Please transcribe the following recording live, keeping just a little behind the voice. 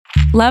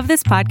Love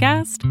this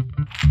podcast?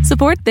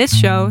 Support this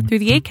show through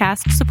the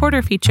Acast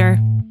supporter feature.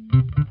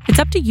 It's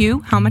up to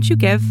you how much you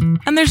give,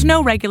 and there's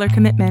no regular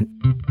commitment.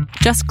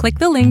 Just click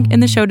the link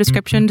in the show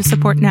description to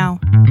support now.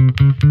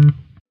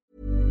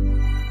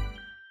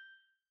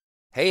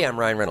 Hey, I'm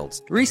Ryan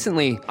Reynolds.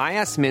 Recently, I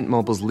asked Mint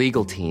Mobile's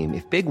legal team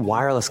if big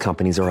wireless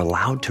companies are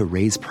allowed to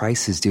raise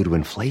prices due to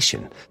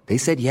inflation. They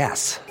said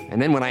yes.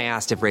 And then when I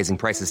asked if raising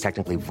prices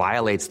technically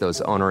violates those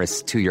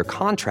onerous two-year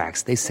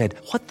contracts, they said,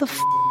 "What the f***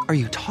 are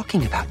you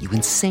talking about, you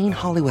insane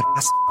Hollywood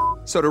ass?"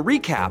 So to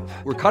recap,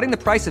 we're cutting the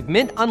price of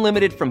Mint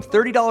Unlimited from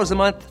 $30 a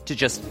month to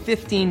just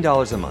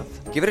 $15 a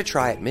month. Give it a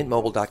try at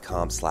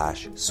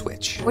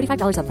mintmobile.com/switch.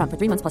 $45 up front for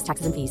 3 months plus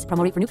taxes and fees.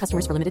 Promo rate for new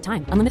customers for limited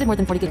time. Unlimited more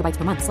than 40 gigabytes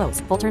per month. Slows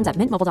full terms at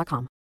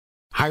mintmobile.com.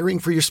 Hiring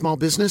for your small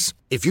business?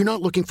 If you're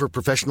not looking for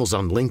professionals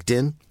on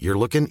LinkedIn, you're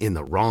looking in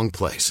the wrong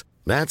place.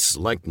 That's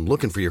like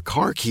looking for your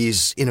car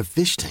keys in a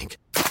fish tank.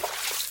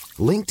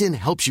 LinkedIn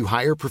helps you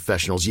hire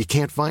professionals you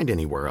can't find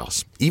anywhere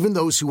else, even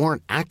those who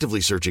aren't actively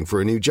searching for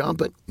a new job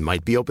but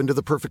might be open to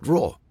the perfect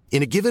role.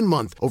 In a given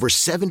month, over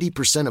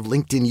 70% of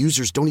LinkedIn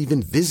users don't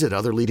even visit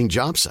other leading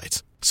job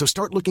sites. So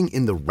start looking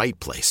in the right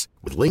place.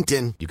 With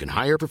LinkedIn, you can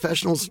hire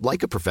professionals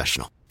like a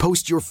professional.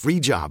 Post your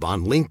free job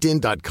on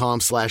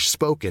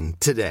linkedin.com/spoken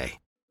today.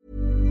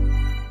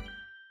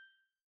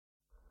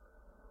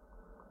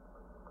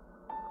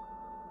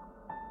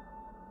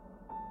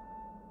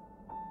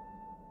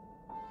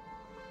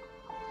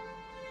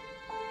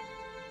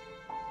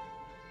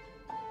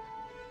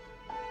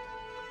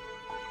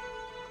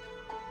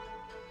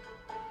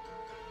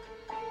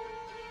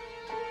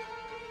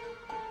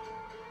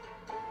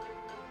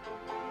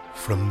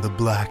 From the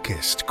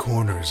blackest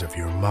corners of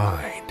your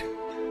mind,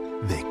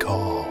 they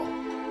call,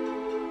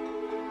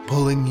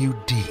 pulling you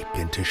deep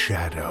into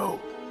shadow,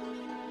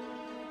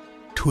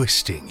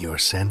 twisting your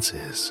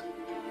senses,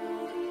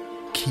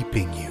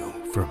 keeping you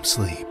from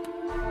sleep.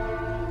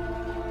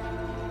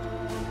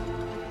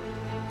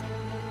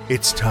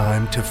 It's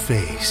time to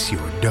face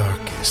your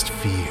darkest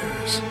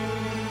fears.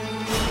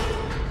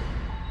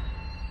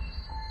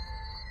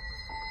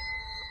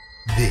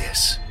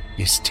 This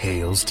is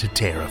Tales to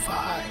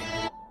Terrify.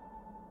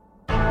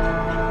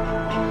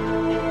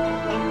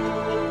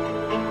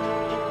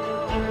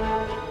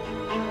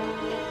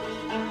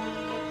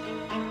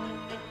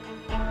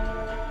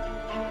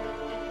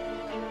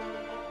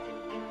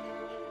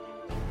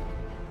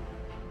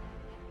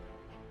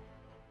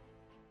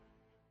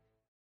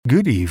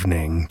 Good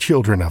evening,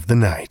 children of the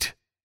night,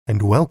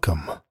 and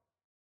welcome.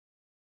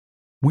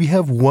 We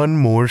have one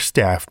more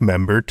staff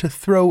member to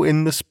throw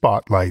in the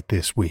spotlight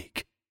this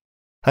week,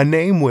 a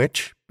name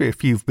which,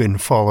 if you've been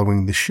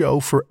following the show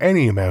for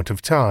any amount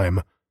of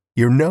time,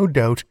 you're no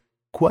doubt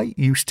quite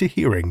used to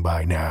hearing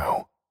by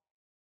now.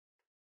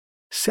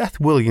 Seth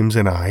Williams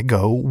and I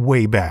go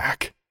way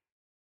back.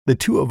 The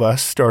two of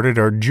us started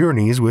our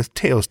journeys with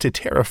Tales to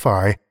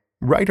Terrify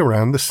right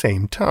around the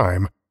same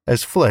time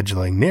as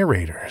fledgling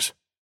narrators.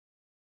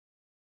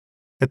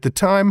 At the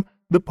time,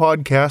 the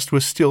podcast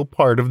was still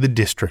part of the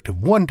District of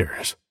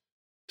Wonders.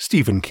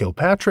 Stephen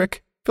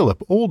Kilpatrick,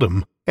 Philip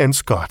Oldham, and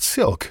Scott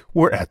Silk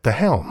were at the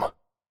helm.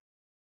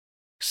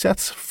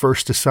 Seth's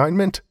first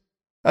assignment?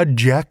 A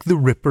Jack the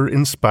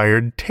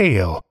Ripper-inspired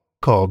tale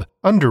called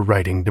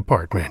Underwriting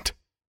Department,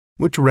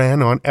 which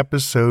ran on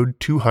episode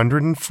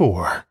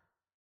 204,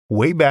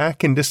 way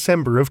back in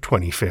December of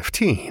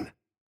 2015.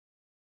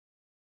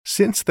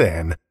 Since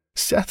then,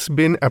 Seth's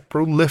been a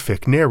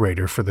prolific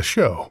narrator for the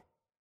show.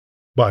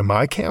 By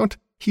my count,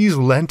 he's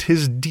lent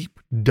his deep,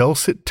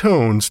 dulcet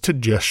tones to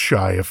just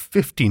shy of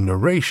 50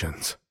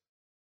 narrations.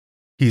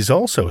 He's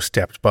also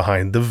stepped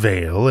behind the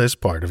veil as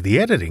part of the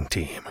editing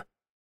team,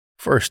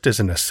 first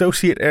as an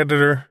associate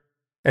editor,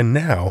 and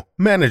now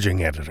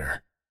managing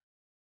editor.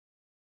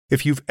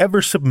 If you've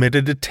ever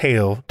submitted a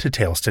tale to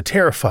Tales to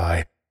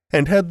Terrify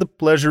and had the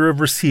pleasure of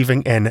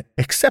receiving an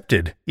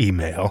accepted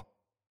email,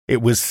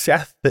 it was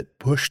Seth that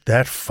pushed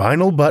that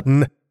final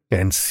button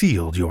and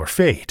sealed your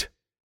fate.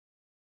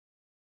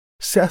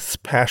 Seth's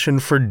passion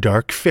for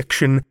dark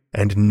fiction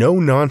and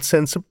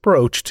no-nonsense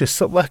approach to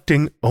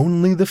selecting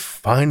only the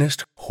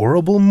finest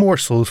horrible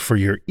morsels for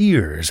your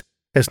ears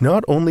has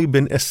not only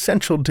been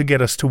essential to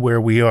get us to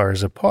where we are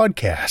as a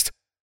podcast,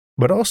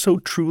 but also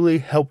truly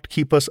helped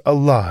keep us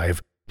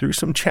alive through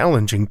some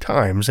challenging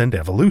times and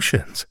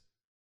evolutions.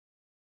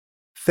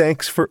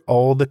 Thanks for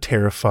all the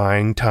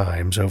terrifying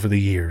times over the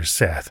years,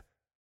 Seth.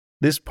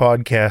 This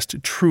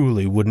podcast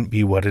truly wouldn't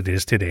be what it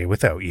is today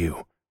without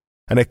you,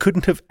 and I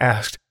couldn't have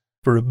asked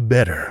for a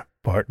better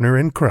partner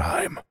in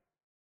crime.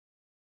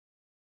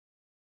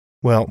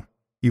 Well,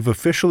 you've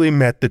officially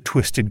met the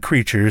twisted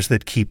creatures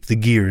that keep the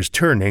gears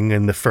turning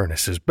and the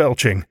furnaces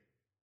belching.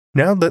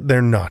 Now that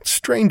they're not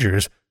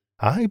strangers,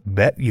 I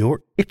bet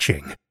you're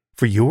itching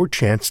for your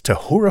chance to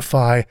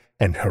horrify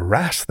and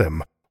harass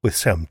them with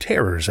some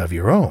terrors of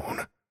your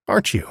own,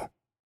 aren't you?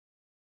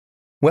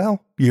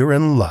 Well, you're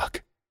in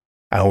luck.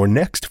 Our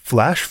next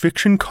flash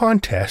fiction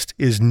contest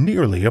is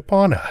nearly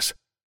upon us.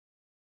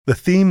 The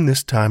theme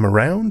this time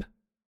around?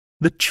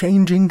 The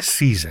changing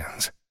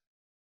seasons.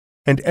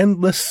 and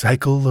endless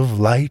cycle of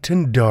light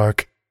and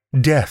dark,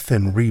 death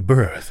and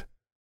rebirth.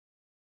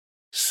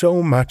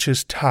 So much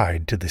is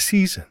tied to the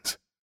seasons.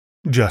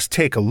 Just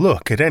take a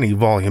look at any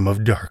volume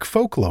of dark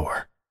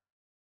folklore.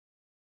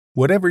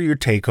 Whatever your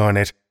take on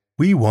it,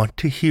 we want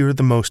to hear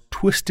the most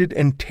twisted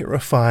and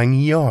terrifying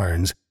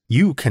yarns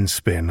you can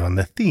spin on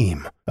the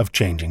theme of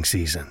changing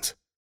seasons.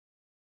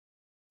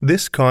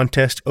 This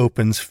contest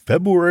opens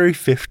February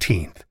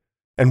 15th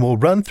and will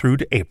run through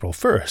to April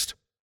 1st.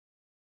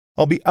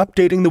 I'll be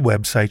updating the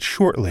website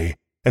shortly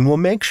and will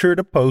make sure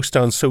to post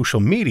on social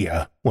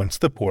media once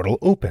the portal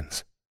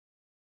opens.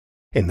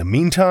 In the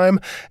meantime,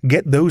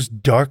 get those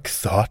dark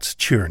thoughts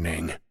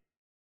churning.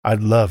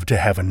 I'd love to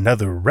have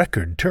another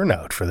record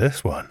turnout for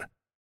this one.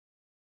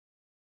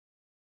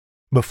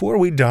 Before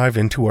we dive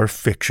into our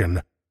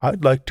fiction,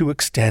 I'd like to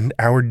extend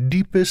our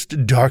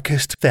deepest,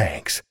 darkest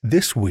thanks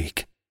this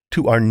week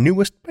to our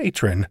newest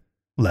patron,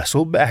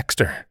 Lessel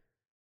Baxter.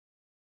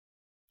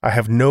 I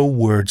have no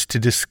words to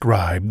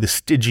describe the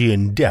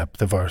Stygian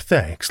depth of our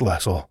thanks,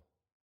 Lessel.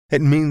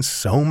 It means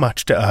so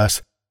much to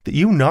us that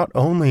you not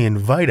only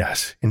invite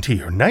us into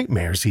your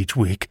nightmares each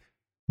week,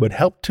 but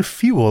help to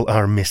fuel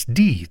our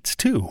misdeeds,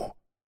 too.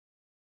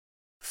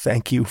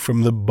 Thank you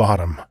from the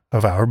bottom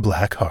of our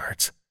black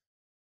hearts.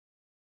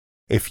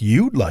 If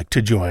you'd like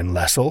to join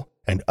Lessel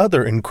and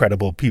other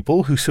incredible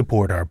people who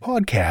support our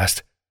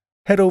podcast,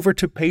 head over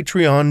to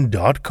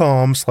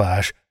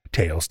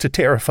patreon.com/Tales to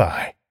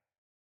Terrify.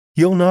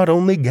 You'll not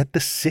only get the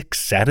sick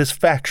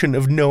satisfaction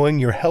of knowing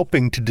you're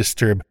helping to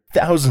disturb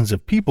thousands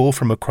of people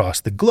from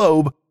across the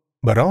globe,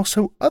 but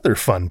also other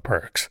fun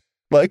perks,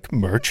 like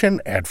merch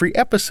and ad-free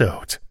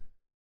episodes.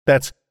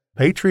 That's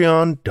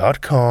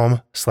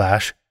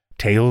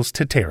patreon.com/Tales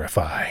to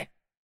Terrify.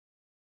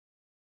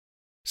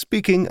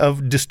 Speaking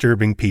of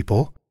disturbing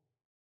people,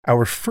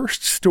 our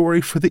first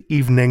story for the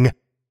evening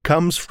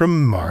comes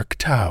from Mark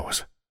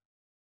Towse.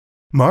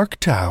 Mark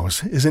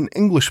Towse is an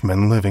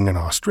Englishman living in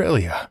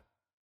Australia.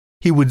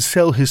 He would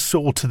sell his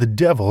soul to the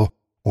devil,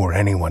 or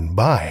anyone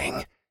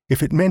buying,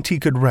 if it meant he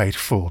could write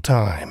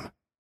full-time.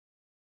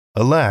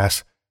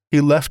 Alas,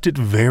 he left it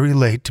very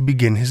late to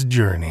begin his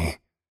journey,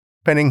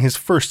 penning his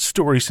first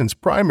story since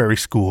primary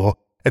school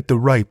at the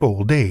ripe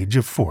old age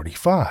of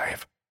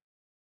 45.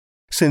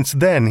 Since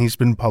then, he's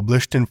been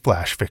published in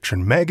Flash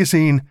Fiction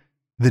Magazine,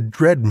 The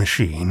Dread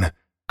Machine,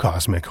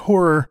 Cosmic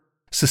Horror,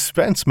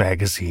 Suspense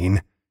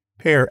Magazine,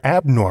 Pair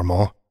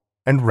Abnormal,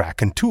 and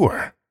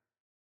Raconteur.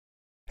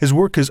 His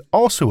work has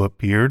also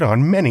appeared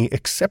on many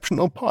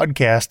exceptional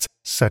podcasts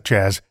such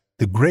as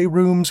The Grey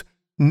Rooms,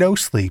 No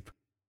Sleep,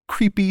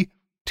 Creepy,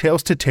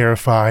 Tales to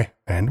Terrify,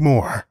 and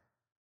more.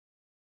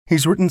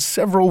 He's written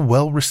several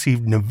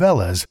well-received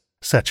novellas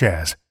such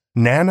as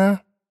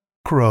Nana,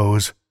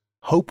 Crows,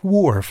 Hope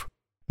Wharf,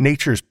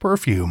 Nature's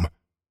Perfume,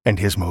 and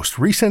his most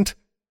recent,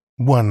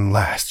 One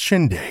Last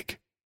Shindig,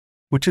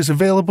 which is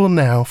available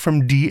now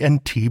from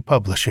D&T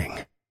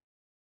Publishing.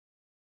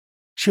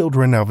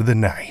 Children of the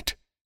Night,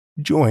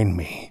 join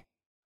me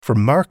for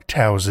Mark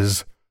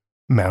Towse's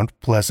Mount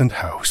Pleasant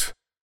House,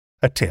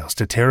 a Tales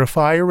to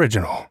Terrify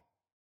original.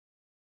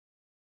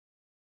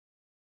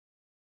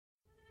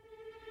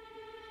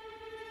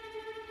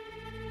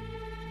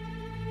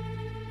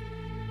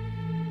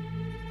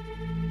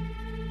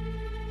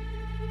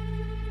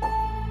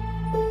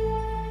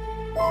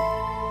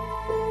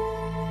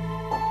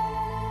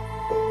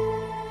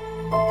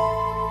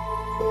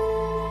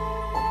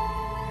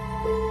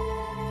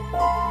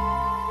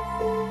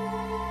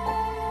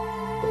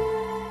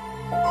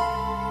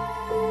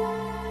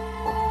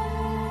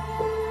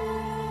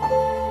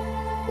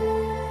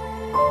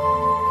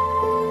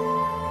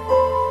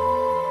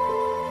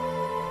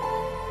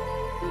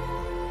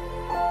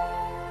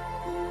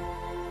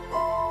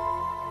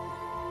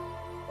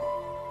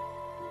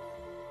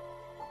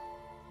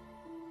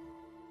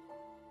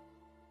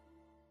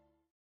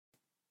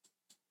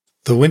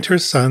 The winter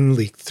sun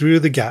leaked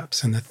through the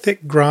gaps in the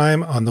thick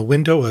grime on the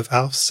window of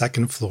Alf's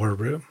second-floor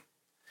room.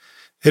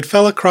 It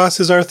fell across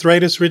his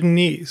arthritis-ridden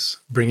knees,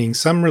 bringing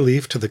some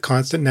relief to the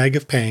constant nag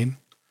of pain,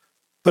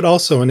 but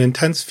also an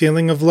intense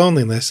feeling of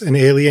loneliness and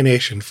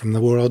alienation from the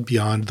world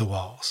beyond the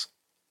walls.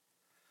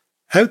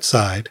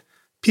 Outside,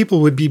 people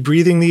would be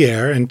breathing the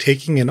air and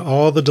taking in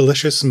all the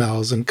delicious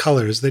smells and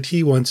colors that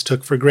he once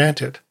took for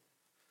granted.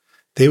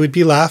 They would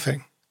be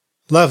laughing,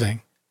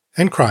 loving,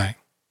 and crying.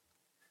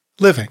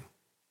 Living.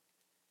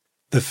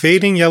 The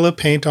fading yellow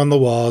paint on the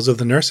walls of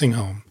the nursing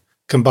home,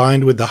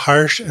 combined with the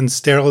harsh and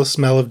sterile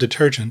smell of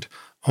detergent,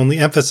 only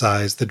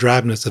emphasized the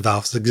drabness of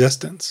Alf's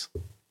existence.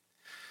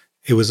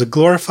 It was a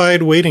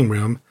glorified waiting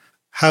room,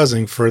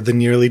 housing for the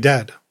nearly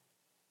dead.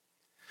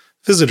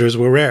 Visitors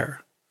were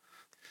rare.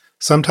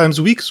 Sometimes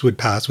weeks would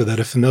pass without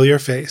a familiar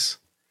face.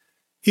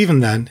 Even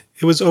then,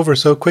 it was over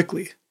so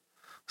quickly.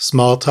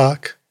 Small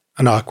talk,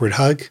 an awkward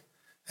hug,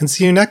 and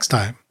see you next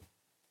time.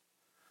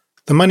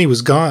 The money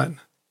was gone.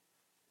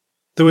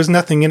 There was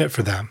nothing in it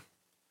for them.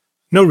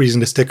 No reason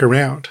to stick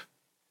around.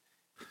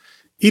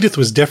 Edith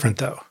was different,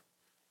 though.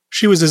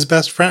 She was his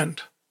best friend,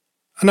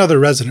 another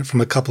resident from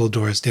a couple of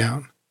doors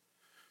down.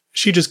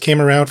 She just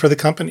came around for the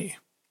company.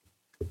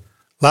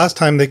 Last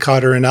time they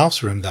caught her in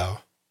Alf's room, though,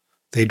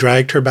 they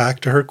dragged her back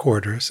to her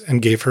quarters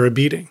and gave her a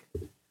beating.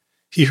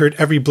 He heard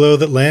every blow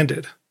that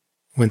landed,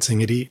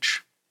 wincing at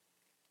each.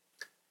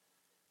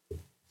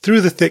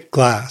 Through the thick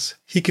glass,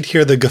 he could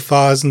hear the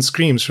guffaws and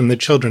screams from the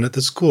children at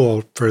the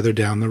school further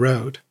down the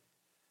road.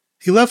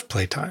 He loved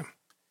playtime.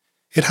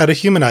 It had a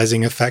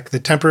humanizing effect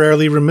that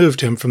temporarily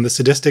removed him from the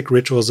sadistic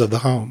rituals of the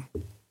home.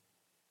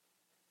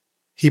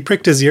 He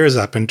pricked his ears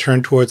up and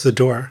turned towards the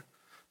door,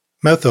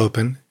 mouth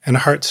open and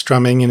heart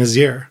strumming in his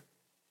ear.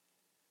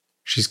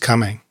 She's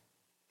coming.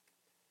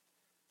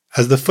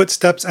 As the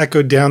footsteps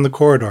echoed down the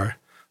corridor,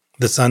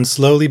 the sun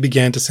slowly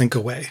began to sink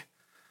away,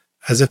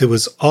 as if it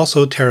was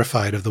also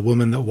terrified of the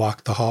woman that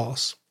walked the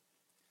halls.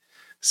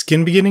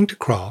 Skin beginning to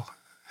crawl,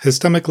 his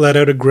stomach let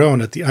out a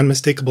groan at the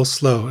unmistakable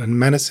slow and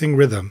menacing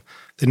rhythm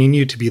that he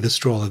knew to be the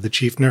stroll of the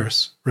chief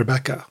nurse,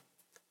 Rebecca.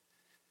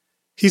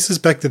 He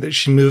suspected that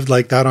she moved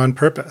like that on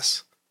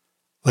purpose,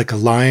 like a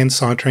lion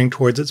sauntering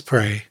towards its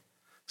prey,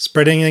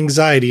 spreading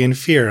anxiety and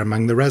fear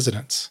among the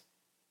residents.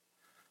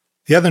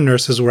 The other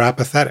nurses were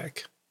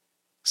apathetic,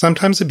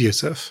 sometimes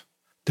abusive,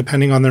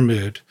 depending on their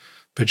mood,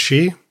 but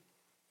she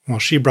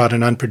brought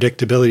an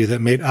unpredictability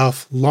that made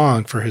Alf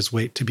long for his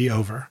wait to be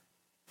over.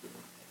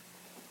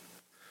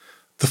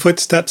 The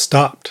footsteps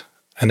stopped,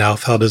 and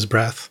Alf held his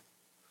breath.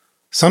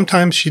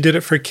 Sometimes she did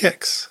it for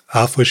kicks.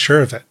 Alf was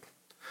sure of it.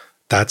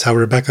 That's how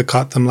Rebecca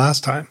caught them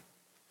last time.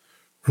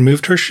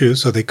 Removed her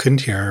shoes so they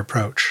couldn't hear her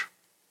approach.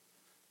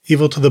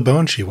 Evil to the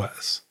bone she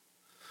was.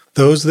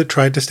 Those that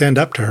tried to stand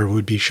up to her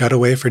would be shut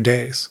away for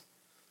days,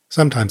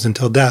 sometimes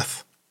until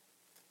death.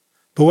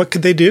 But what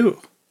could they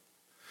do?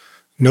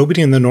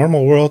 Nobody in the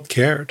normal world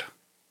cared.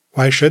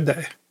 Why should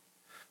they?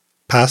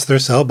 Past their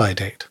sell-by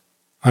date.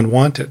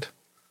 Unwanted.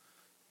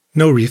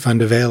 No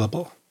refund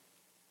available.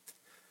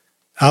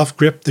 Alf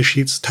gripped the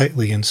sheets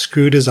tightly and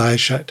screwed his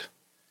eyes shut.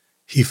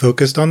 He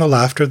focused on the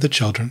laughter of the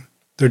children,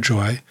 their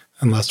joy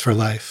and lust for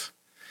life.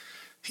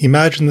 He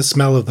imagined the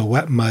smell of the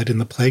wet mud in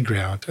the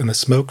playground and the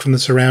smoke from the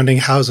surrounding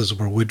houses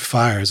where wood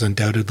fires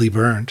undoubtedly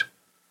burned.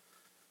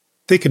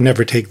 They could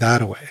never take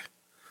that away.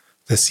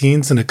 The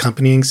scenes and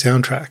accompanying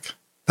soundtrack,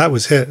 that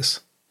was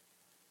his.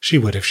 She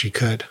would if she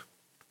could.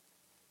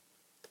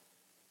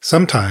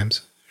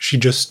 Sometimes she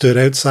just stood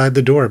outside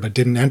the door but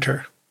didn't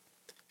enter.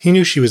 He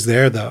knew she was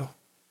there, though.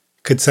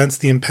 Could sense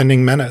the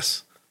impending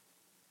menace.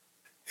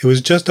 It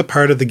was just a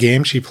part of the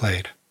game she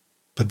played.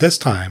 But this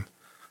time,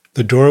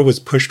 the door was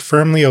pushed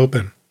firmly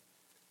open.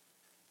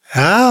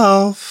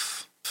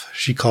 "Alf!"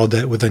 she called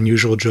out with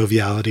unusual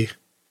joviality.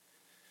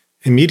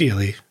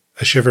 Immediately,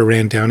 a shiver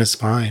ran down his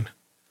spine.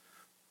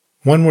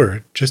 One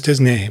word, just his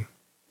name,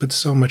 but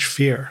so much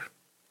fear.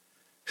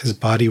 His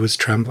body was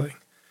trembling,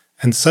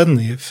 and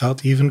suddenly it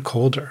felt even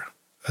colder,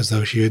 as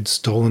though she had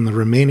stolen the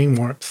remaining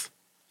warmth.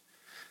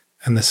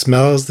 And the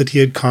smells that he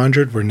had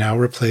conjured were now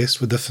replaced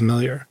with the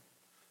familiar,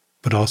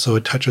 but also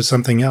a touch of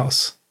something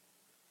else,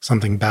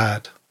 something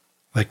bad,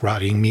 like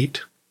rotting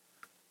meat.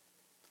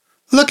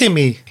 "Look at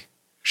me!"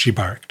 she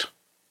barked.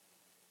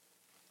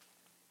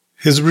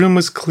 His room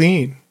was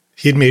clean.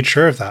 He had made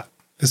sure of that,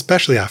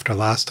 especially after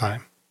last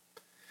time.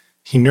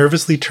 He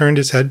nervously turned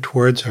his head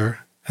towards her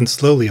and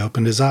slowly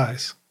opened his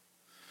eyes.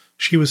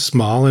 She was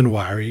small and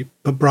wiry,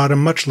 but brought a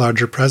much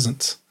larger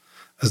presence,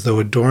 as though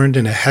adorned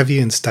in a heavy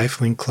and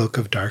stifling cloak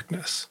of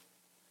darkness.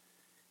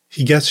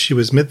 He guessed she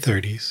was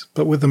mid-30s,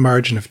 but with a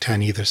margin of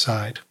 10 either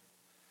side.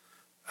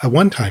 At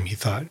one time, he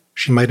thought,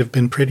 she might have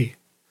been pretty,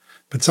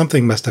 but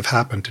something must have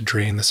happened to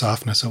drain the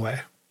softness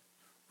away.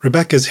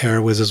 Rebecca's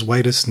hair was as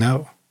white as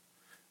snow.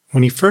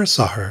 When he first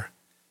saw her,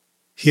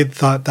 he had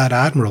thought that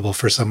admirable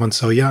for someone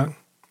so young,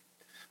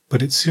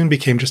 but it soon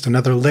became just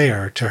another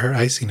layer to her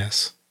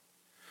iciness.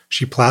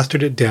 She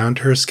plastered it down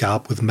to her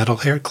scalp with metal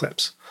hair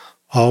clips,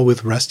 all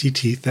with rusty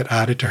teeth that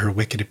added to her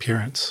wicked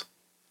appearance.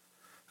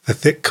 The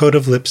thick coat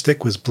of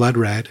lipstick was blood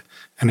red,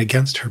 and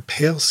against her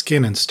pale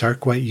skin and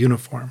stark white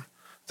uniform,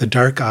 the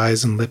dark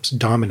eyes and lips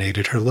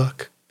dominated her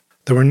look.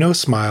 There were no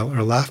smile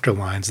or laughter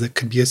lines that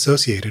could be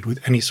associated with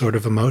any sort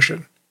of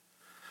emotion,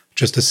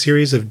 just a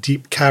series of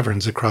deep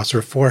caverns across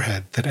her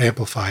forehead that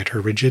amplified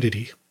her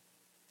rigidity.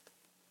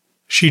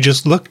 She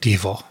just looked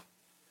evil.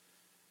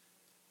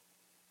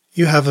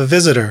 "You have a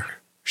visitor,"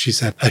 she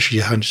said as she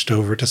hunched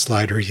over to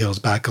slide her heels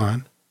back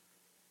on.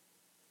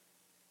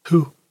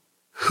 Who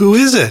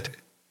is it?"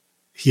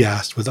 he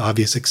asked with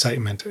obvious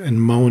excitement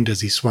and moaned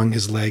as he swung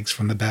his legs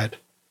from the bed.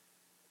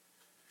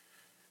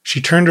 She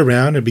turned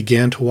around and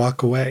began to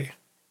walk away.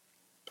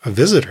 A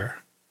visitor?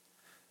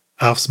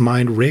 Alf's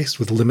mind raced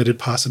with limited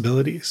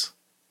possibilities.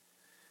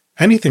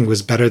 Anything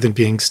was better than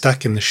being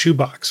stuck in the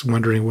shoebox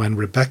wondering when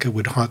Rebecca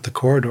would haunt the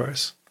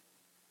corridors.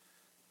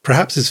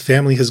 Perhaps his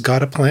family has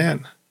got a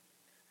plan.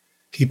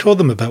 He told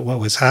them about what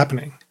was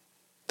happening,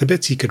 the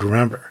bits he could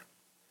remember.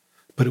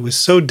 But it was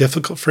so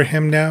difficult for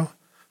him now,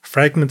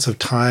 fragments of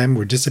time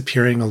were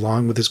disappearing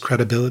along with his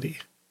credibility.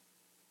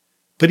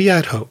 But he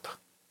had hope.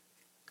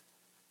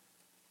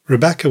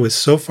 Rebecca was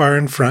so far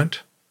in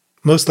front,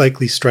 most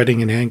likely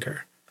strutting in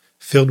anger,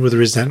 filled with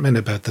resentment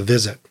about the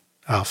visit,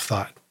 Alf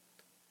thought.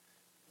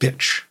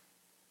 Bitch.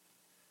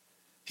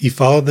 He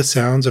followed the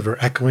sounds of her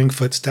echoing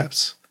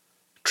footsteps,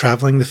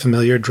 traveling the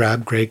familiar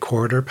drab-gray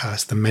corridor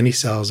past the many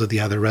cells of the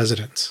other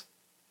residents.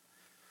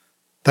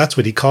 That's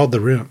what he called the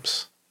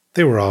rooms.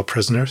 They were all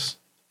prisoners.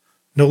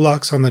 No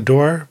locks on the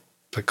door,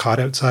 but caught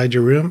outside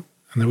your room,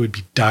 and there would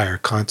be dire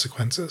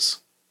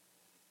consequences.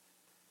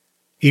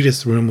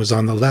 Edith's room was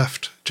on the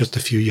left, just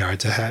a few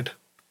yards ahead.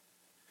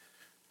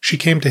 She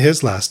came to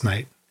his last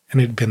night, and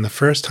it had been the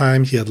first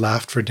time he had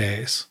laughed for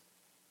days.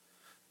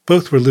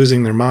 Both were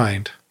losing their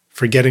mind,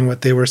 forgetting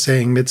what they were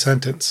saying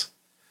mid-sentence,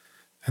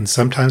 and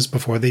sometimes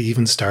before they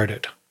even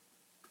started.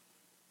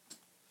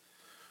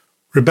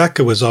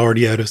 Rebecca was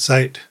already out of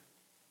sight.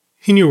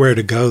 He knew where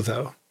to go,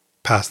 though,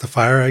 past the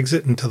fire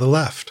exit and to the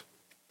left.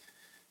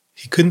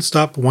 He couldn't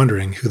stop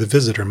wondering who the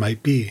visitor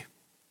might be.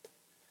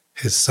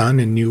 His son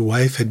and new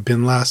wife had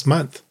been last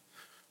month.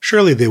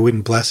 Surely they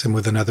wouldn't bless him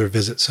with another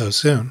visit so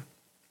soon.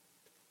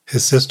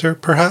 His sister,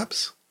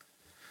 perhaps?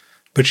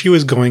 But she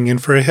was going in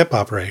for a hip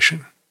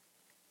operation.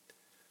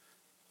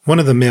 One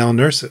of the male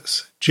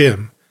nurses,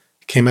 Jim,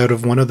 came out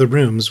of one of the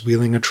rooms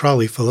wheeling a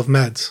trolley full of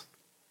meds.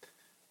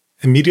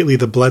 Immediately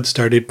the blood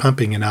started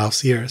pumping in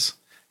Alf's ears,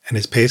 and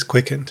his pace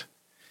quickened.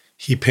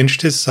 He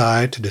pinched his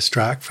side to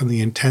distract from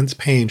the intense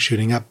pain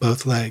shooting up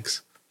both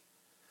legs.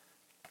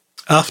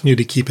 Alf knew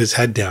to keep his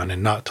head down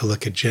and not to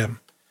look at Jim.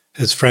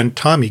 His friend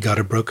Tommy got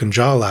a broken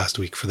jaw last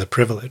week for the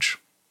privilege.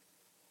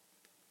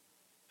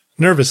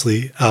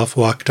 Nervously, Alf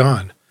walked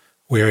on,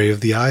 wary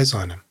of the eyes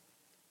on him.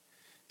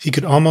 He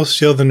could almost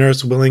feel the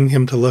nurse willing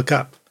him to look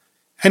up,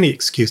 any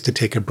excuse to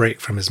take a break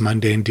from his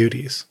mundane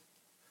duties.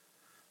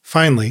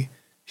 Finally,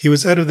 he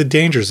was out of the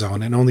danger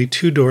zone and only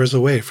 2 doors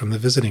away from the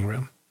visiting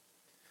room.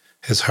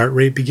 His heart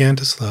rate began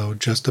to slow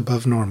just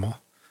above normal,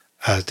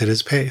 as did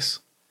his pace,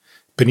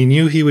 but he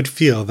knew he would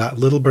feel that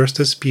little burst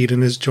of speed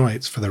in his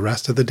joints for the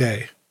rest of the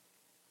day.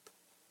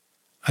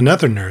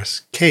 Another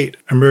nurse, Kate,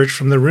 emerged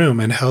from the room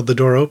and held the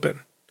door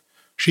open.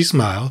 She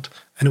smiled,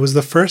 and it was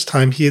the first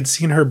time he had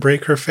seen her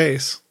break her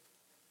face.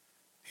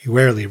 He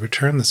warily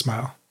returned the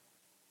smile.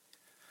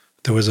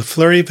 There was a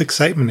flurry of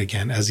excitement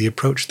again as he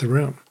approached the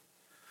room,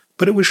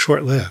 but it was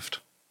short-lived.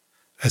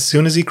 As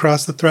soon as he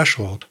crossed the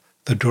threshold,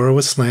 the door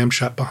was slammed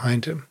shut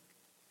behind him.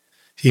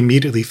 He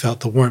immediately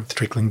felt the warmth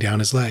trickling down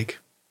his leg.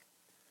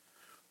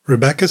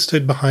 Rebecca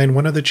stood behind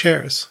one of the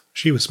chairs.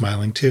 She was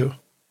smiling too.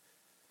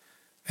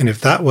 And if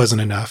that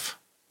wasn't enough,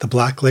 the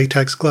black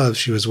latex gloves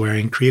she was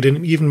wearing created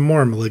an even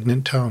more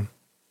malignant tone.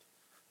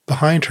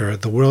 Behind her,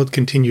 the world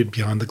continued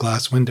beyond the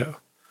glass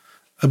window,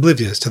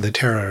 oblivious to the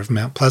terror of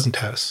Mount Pleasant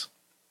House.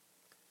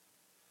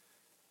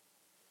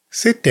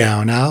 Sit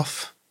down,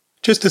 Alf.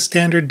 Just a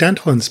standard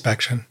dental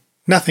inspection.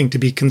 Nothing to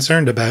be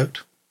concerned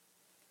about.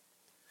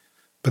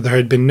 But there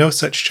had been no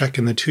such check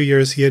in the 2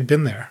 years he had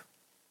been there.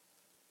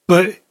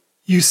 But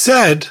you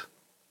said...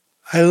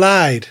 I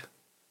lied.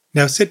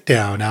 Now sit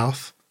down,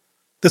 Alf.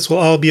 This will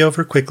all be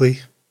over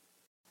quickly.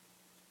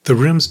 The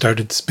room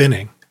started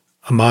spinning,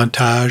 a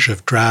montage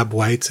of drab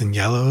whites and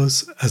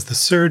yellows as the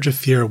surge of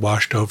fear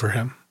washed over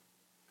him.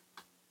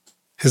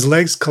 His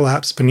legs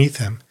collapsed beneath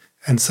him,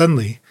 and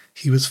suddenly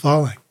he was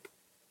falling.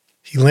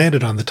 He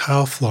landed on the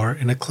tile floor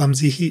in a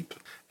clumsy heap,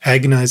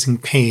 agonizing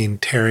pain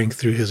tearing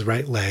through his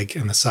right leg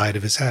and the side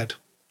of his head.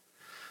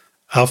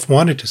 Alf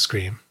wanted to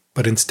scream,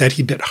 but instead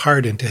he bit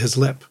hard into his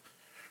lip,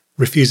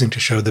 refusing to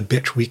show the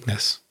bitch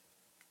weakness.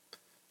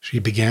 She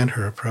began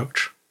her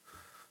approach.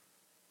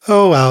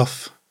 Oh,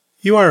 Alf,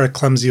 you are a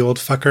clumsy old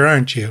fucker,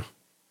 aren't you?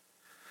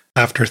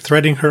 After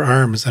threading her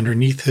arms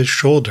underneath his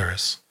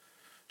shoulders,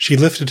 she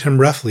lifted him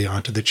roughly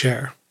onto the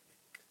chair.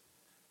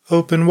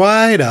 Open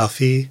wide,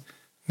 Alfie.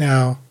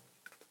 Now,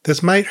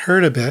 this might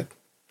hurt a bit,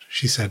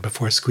 she said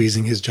before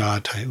squeezing his jaw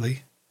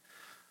tightly.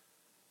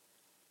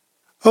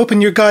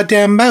 Open your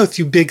goddamn mouth,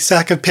 you big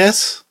sack of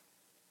piss!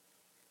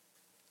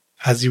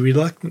 As he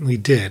reluctantly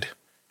did,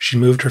 she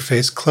moved her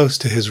face close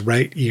to his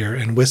right ear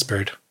and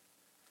whispered,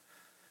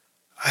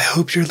 I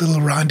hope your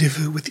little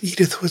rendezvous with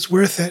Edith was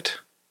worth it.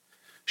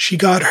 She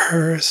got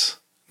hers.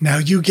 Now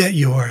you get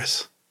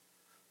yours.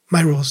 My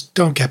rules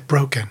don't get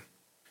broken.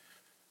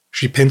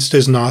 She pinched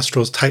his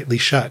nostrils tightly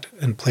shut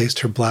and placed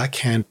her black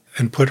hand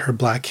and put her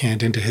black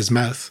hand into his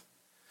mouth.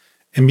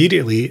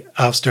 Immediately,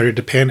 Alf started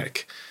to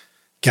panic,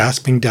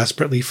 gasping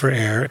desperately for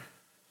air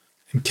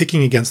and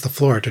kicking against the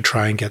floor to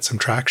try and get some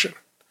traction,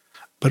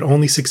 but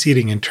only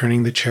succeeding in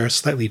turning the chair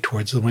slightly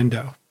towards the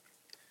window.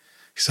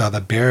 He saw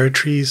the bare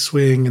trees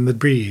swing in the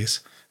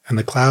breeze and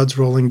the clouds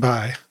rolling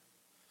by.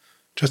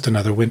 Just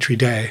another wintry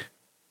day.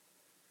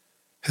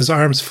 His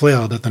arms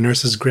flailed at the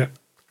nurse's grip,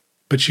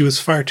 but she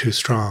was far too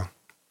strong.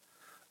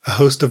 A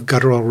host of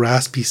guttural,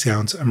 raspy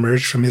sounds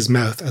emerged from his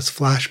mouth as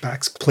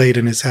flashbacks played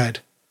in his head.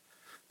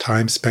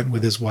 Time spent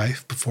with his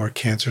wife before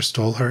cancer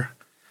stole her,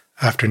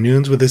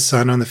 afternoons with his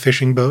son on the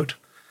fishing boat,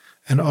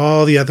 and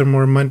all the other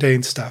more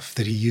mundane stuff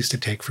that he used to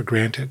take for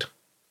granted.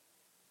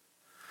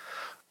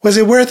 Was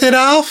it worth it,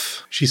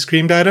 Alf? She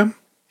screamed at him.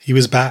 He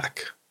was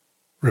back,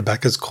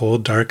 Rebecca's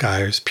cold, dark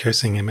eyes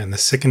piercing him and the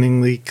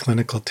sickeningly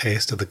clinical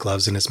taste of the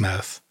gloves in his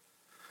mouth.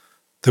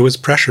 There was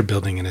pressure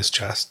building in his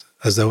chest,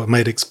 as though it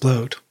might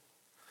explode.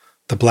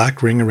 The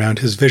black ring around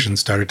his vision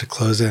started to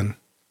close in.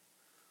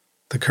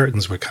 The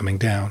curtains were coming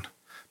down.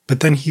 But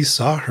then he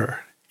saw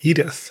her,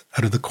 Edith,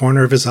 out of the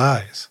corner of his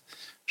eyes.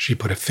 She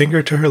put a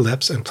finger to her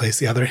lips and placed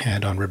the other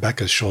hand on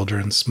Rebecca's shoulder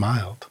and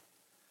smiled.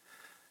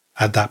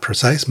 At that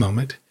precise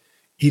moment,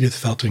 Edith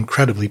felt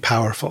incredibly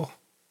powerful,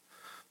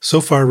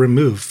 so far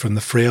removed from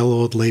the frail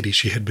old lady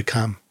she had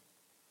become.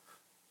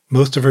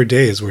 Most of her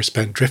days were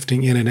spent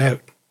drifting in and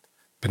out,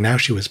 but now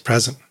she was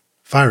present,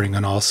 firing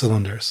on all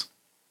cylinders.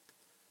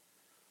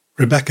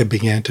 Rebecca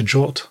began to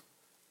jolt,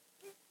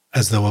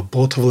 as though a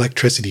bolt of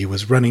electricity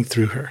was running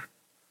through her.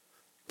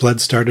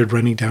 Blood started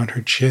running down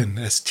her chin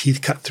as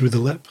teeth cut through the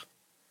lip.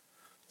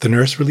 The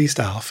nurse released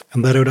Alf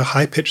and let out a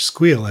high-pitched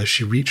squeal as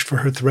she reached for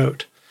her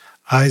throat,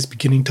 eyes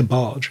beginning to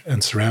bulge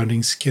and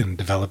surrounding skin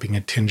developing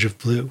a tinge of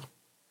blue.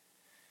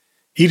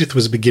 Edith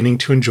was beginning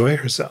to enjoy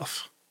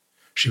herself.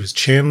 She was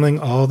channeling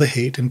all the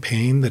hate and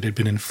pain that had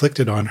been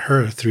inflicted on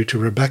her through to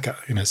Rebecca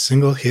in a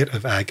single hit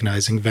of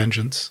agonizing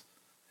vengeance.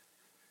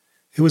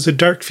 It was a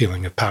dark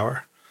feeling of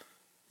power,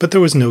 but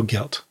there was no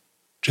guilt,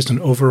 just an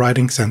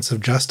overriding sense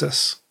of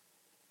justice.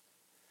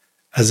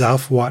 As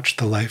Alf watched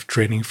the life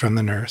draining from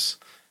the nurse,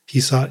 he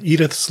saw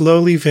Edith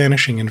slowly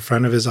vanishing in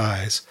front of his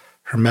eyes,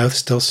 her mouth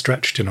still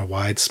stretched in a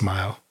wide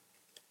smile.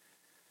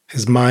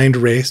 His mind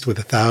raced with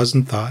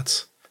 1,000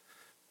 thoughts,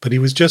 but he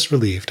was just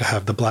relieved to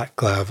have the black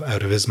glove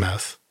out of his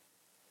mouth.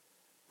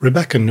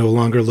 Rebecca no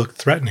longer looked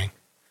threatening.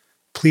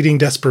 Pleading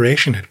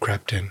desperation had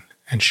crept in,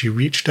 and she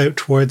reached out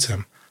towards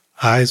him,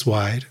 eyes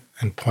wide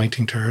and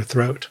pointing to her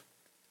throat.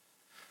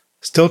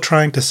 Still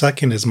trying to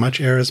suck in as much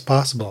air as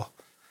possible,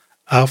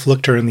 Alf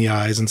looked her in the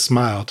eyes and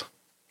smiled.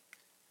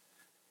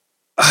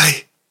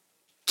 "I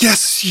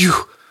guess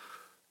you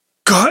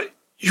got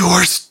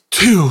yours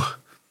too,"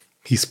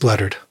 he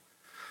spluttered.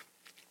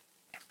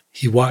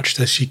 He watched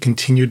as she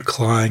continued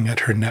clawing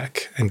at her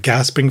neck and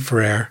gasping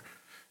for air,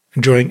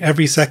 enjoying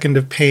every second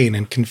of pain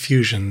and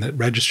confusion that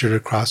registered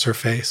across her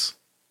face.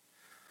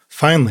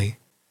 Finally,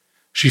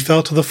 she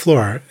fell to the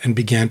floor and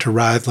began to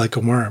writhe like a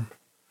worm,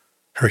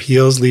 her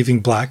heels leaving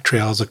black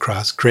trails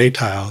across gray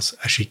tiles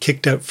as she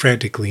kicked out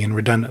frantically and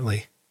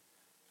redundantly.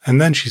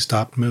 And then she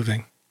stopped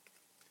moving.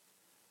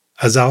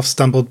 As Alf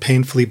stumbled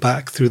painfully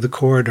back through the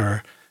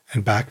corridor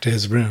and back to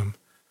his room,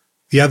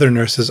 the other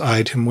nurses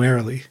eyed him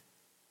warily.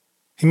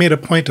 He made a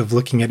point of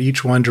looking at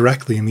each one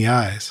directly in the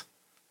eyes.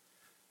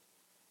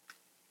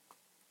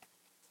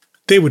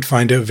 They would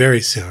find out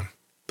very soon,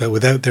 but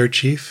without their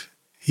chief,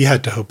 he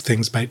had to hope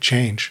things might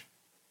change.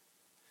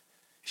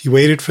 He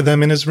waited for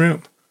them in his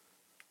room,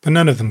 but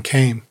none of them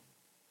came.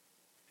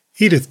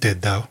 Edith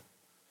did, though.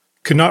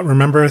 Could not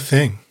remember a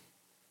thing.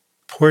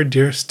 Poor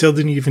dear still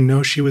didn't even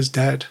know she was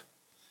dead.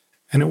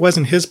 And it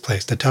wasn't his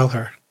place to tell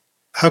her.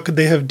 How could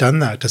they have done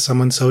that to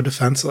someone so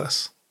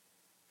defenseless?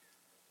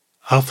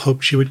 Alf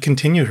hoped she would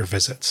continue her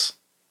visits.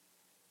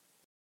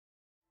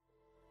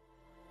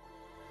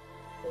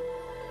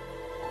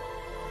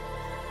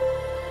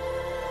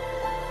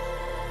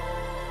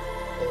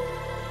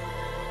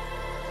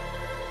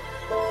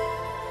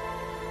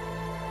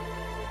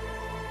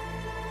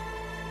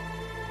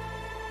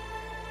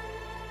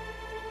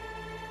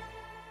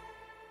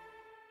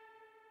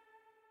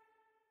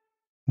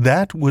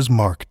 That was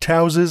Mark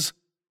Towse's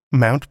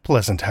Mount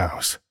Pleasant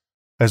House,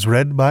 as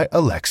read by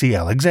Alexi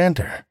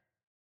Alexander.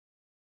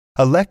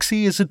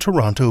 Alexi is a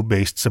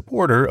Toronto-based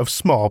supporter of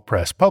small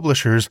press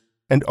publishers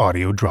and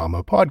audio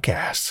drama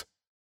podcasts.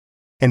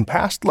 In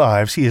past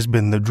lives, he has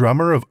been the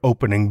drummer of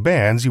opening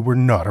bands you were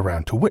not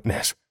around to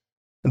witness,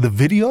 the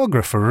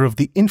videographer of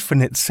the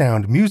Infinite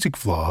Sound music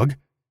vlog,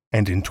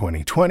 and in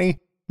 2020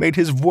 made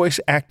his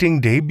voice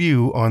acting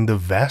debut on the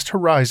Vast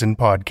Horizon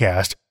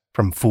podcast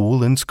from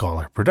Fool and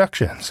Scholar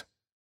Productions.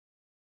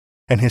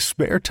 In his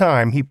spare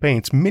time, he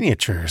paints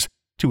miniatures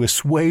to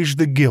assuage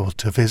the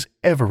guilt of his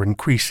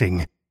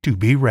ever-increasing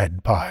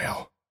to-be-read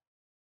pile.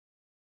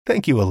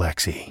 Thank you,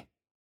 Alexi.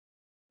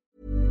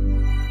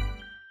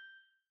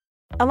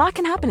 A lot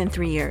can happen in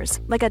 3 years,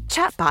 like a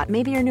chatbot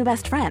may be your new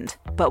best friend.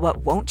 But what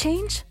won't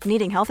change?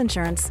 Needing health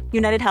insurance.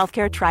 United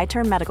Healthcare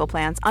Tri-Term Medical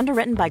Plans,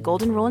 underwritten by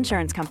Golden Rule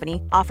Insurance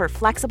Company, offer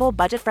flexible,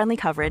 budget-friendly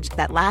coverage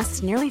that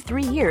lasts nearly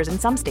 3 years in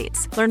some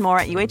states. Learn more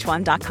at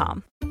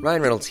uh1.com.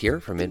 Ryan Reynolds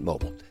here from Mint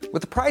Mobile.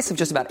 With the price of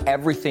just about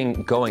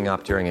everything going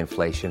up during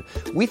inflation,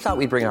 we thought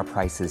we'd bring our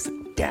prices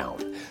down.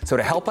 So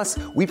to help us,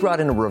 we brought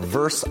in a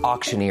reverse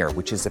auctioneer,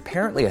 which is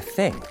apparently a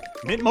thing.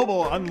 Mint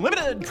Mobile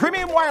Unlimited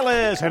Premium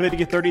Wireless. How to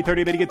get 30,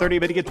 30, bit to get 30,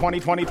 bit to get 20,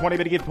 20, 20,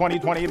 bit to get 20,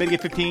 20, bit to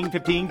get 15,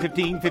 15,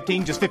 15,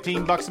 15, just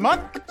 $15 a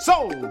month?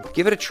 Sold!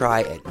 Give it a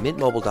try at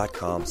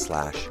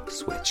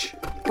mintmobile.com/switch.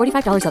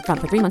 $45 up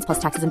front for 3 months plus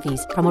taxes and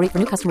fees. Promo rate for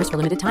new customers for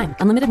limited time.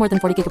 Unlimited more than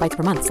 40 gigabytes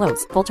per month.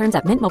 Slows full terms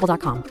at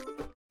mintmobile.com.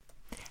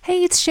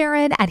 Hey, it's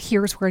Sharon, and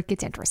here's where it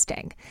gets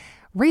interesting.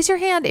 Raise your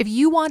hand if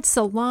you want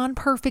salon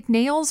perfect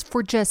nails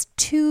for just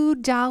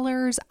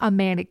 $2 a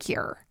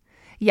manicure.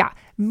 Yeah,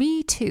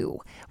 me too.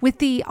 With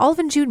the Olive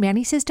and June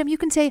Mani system, you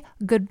can say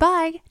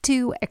goodbye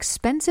to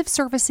expensive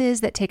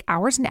services that take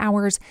hours and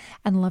hours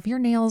and love your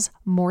nails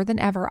more than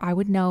ever. I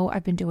would know.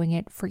 I've been doing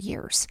it for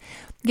years.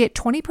 Get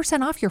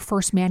 20% off your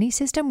first Mani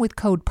system with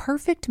code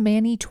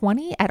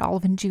PERFECTMANI20 at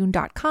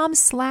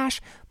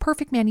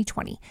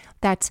oliveandjune.com/PERFECTMANI20.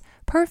 That's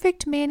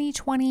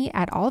PERFECTMANI20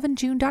 at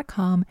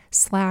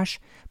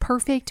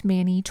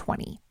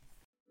oliveandjune.com/PERFECTMANI20.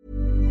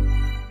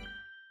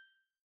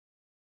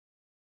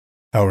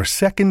 Our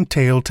second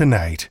tale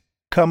tonight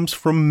comes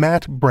from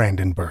Matt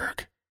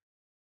Brandenburg.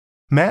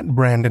 Matt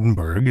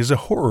Brandenburg is a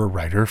horror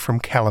writer from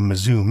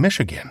Kalamazoo,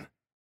 Michigan.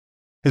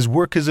 His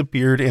work has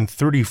appeared in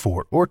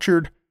 34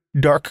 Orchard,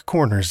 Dark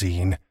Corner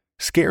Zine,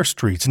 Scare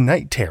Street's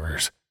Night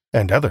Terrors,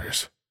 and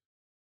others.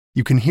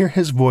 You can hear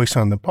his voice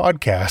on the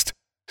podcast,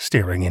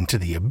 Staring into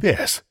the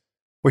Abyss,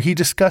 where he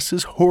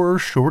discusses horror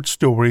short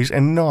stories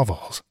and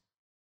novels.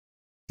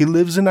 He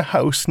lives in a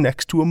house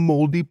next to a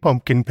moldy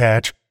pumpkin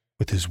patch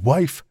with his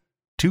wife,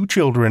 2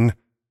 children,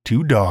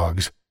 2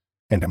 dogs,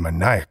 and a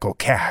maniacal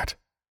cat.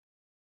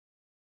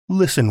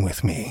 Listen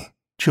with me,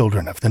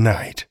 children of the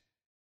night,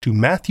 to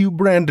Matthew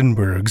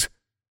Brandenburg's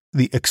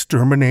The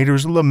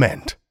Exterminator's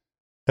Lament,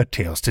 a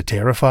Tales to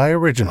Terrify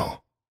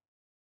original.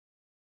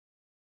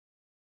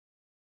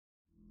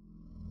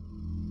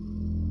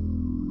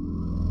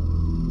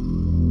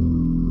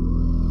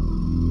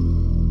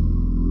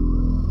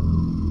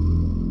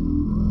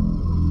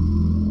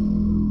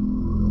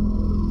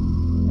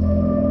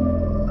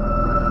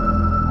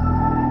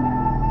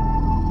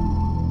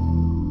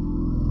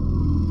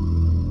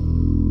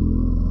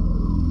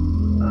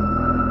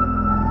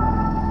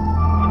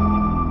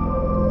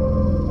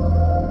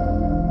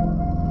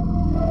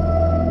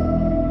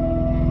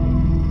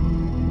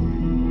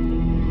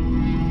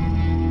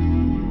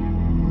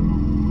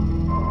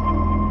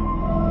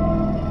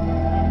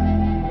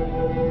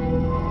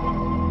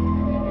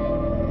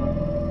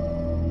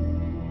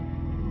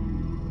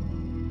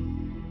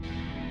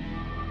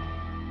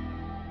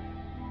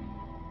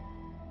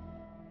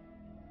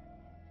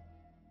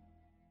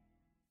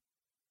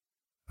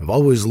 I've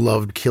always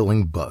loved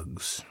killing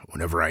bugs.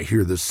 Whenever I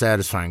hear the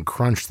satisfying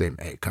crunch they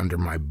make under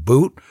my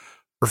boot,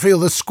 or feel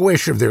the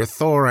squish of their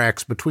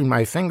thorax between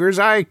my fingers,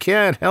 I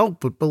can't help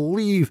but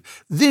believe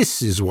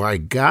this is why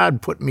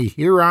God put me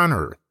here on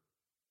earth.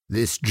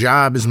 This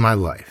job is my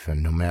life,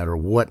 and no matter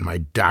what my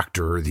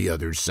doctor or the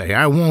others say,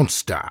 I won't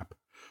stop.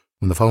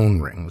 When the phone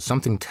rings,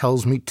 something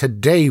tells me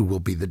today will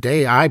be the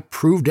day I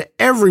prove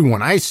to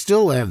everyone I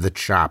still have the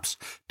chops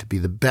to be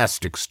the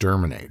best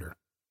exterminator.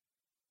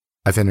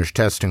 I finished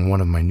testing one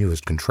of my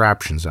newest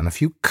contraptions on a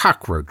few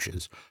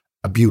cockroaches,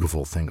 a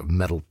beautiful thing of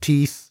metal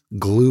teeth,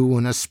 glue,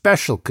 and a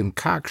special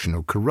concoction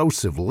of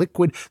corrosive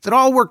liquid that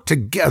all work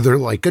together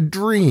like a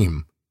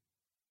dream.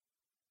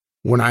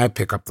 When I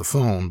pick up the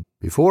phone,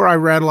 before I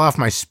rattle off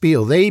my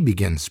spiel, they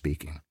begin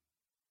speaking.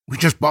 We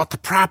just bought the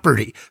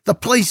property. The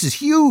place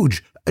is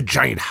huge, a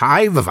giant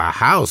hive of a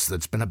house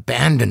that's been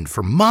abandoned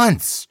for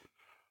months.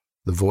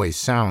 The voice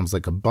sounds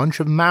like a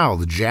bunch of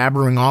mouths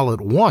jabbering all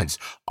at once,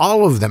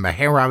 all of them a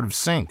hair out of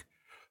sync.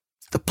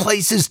 The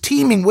place is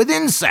teeming with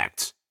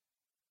insects.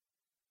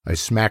 I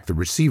smack the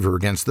receiver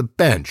against the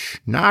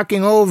bench,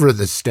 knocking over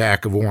the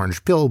stack of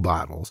orange pill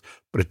bottles,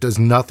 but it does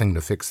nothing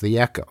to fix the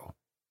echo.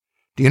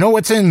 Do you know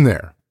what's in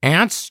there?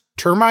 Ants?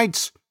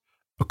 Termites?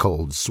 A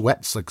cold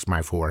sweat slicks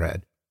my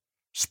forehead.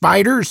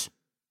 Spiders?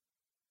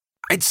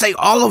 I'd say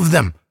all of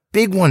them.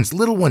 Big ones,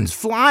 little ones,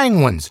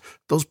 flying ones,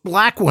 those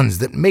black ones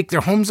that make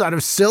their homes out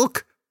of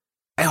silk.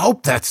 I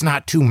hope that's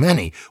not too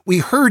many. We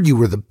heard you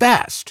were the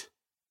best.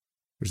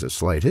 There's a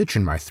slight itch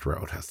in my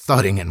throat, a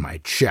thudding in my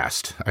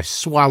chest. I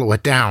swallow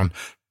it down.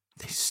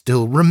 They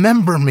still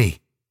remember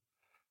me.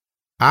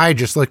 I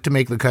just like to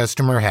make the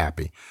customer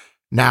happy.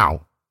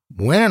 Now,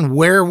 when and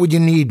where would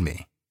you need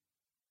me?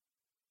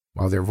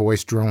 While their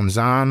voice drones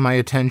on, my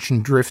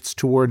attention drifts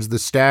towards the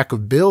stack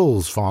of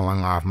bills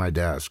falling off my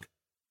desk.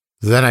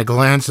 Then I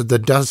glance at the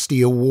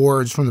dusty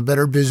awards from the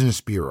Better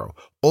Business Bureau,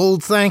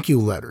 old thank you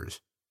letters.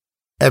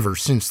 Ever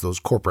since those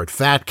corporate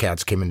fat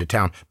cats came into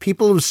town,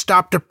 people have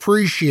stopped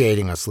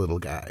appreciating us little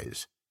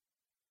guys.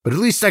 But at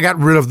least I got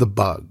rid of the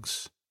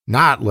bugs.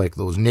 Not like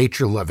those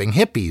nature-loving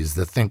hippies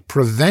that think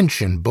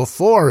prevention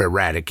before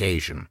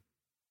eradication.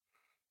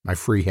 My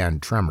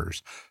freehand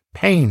tremors.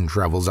 Pain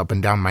travels up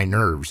and down my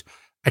nerves.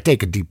 I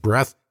take a deep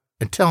breath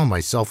and tell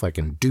myself I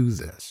can do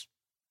this.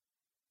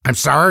 I'm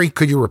sorry,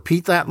 could you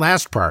repeat that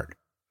last part?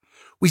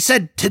 We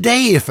said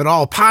today, if at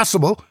all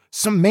possible.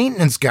 Some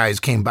maintenance guys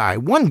came by.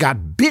 One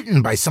got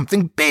bitten by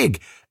something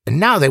big, and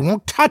now they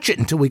won't touch it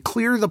until we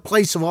clear the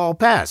place of all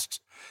pests.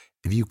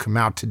 If you come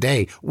out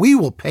today, we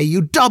will pay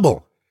you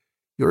double.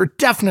 You're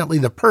definitely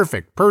the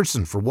perfect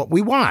person for what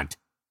we want.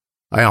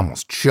 I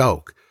almost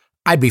choke.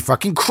 I'd be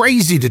fucking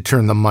crazy to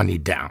turn the money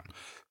down.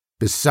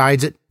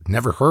 Besides, it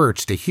never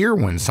hurts to hear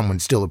when someone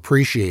still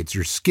appreciates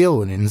your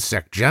skill in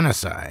insect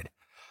genocide.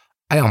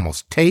 I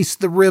almost taste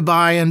the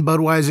ribeye and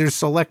Budweiser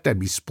Select I'd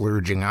be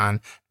splurging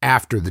on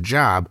after the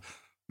job.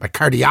 My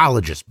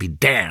cardiologist be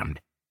damned.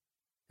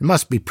 It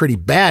must be pretty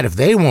bad if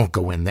they won't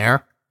go in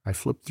there. I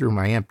flipped through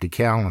my empty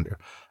calendar.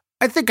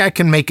 I think I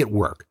can make it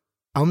work.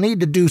 I'll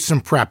need to do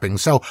some prepping,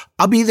 so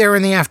I'll be there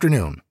in the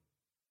afternoon.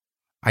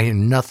 I hear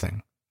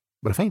nothing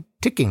but a faint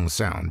ticking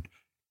sound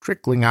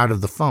trickling out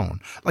of the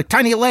phone, like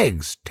tiny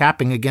legs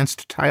tapping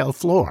against a tile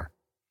floor.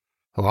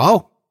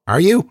 Hello? Are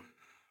you?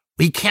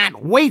 We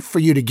can't wait for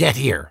you to get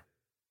here.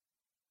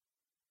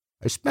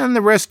 I spend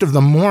the rest of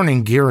the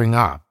morning gearing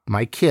up,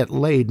 my kit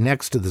laid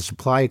next to the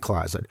supply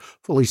closet,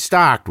 fully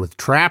stocked with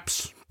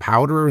traps,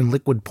 powder, and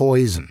liquid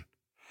poison.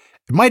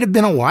 It might have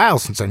been a while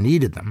since I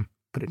needed them,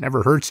 but it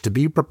never hurts to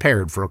be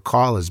prepared for a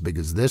call as big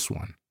as this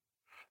one.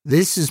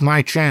 This is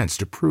my chance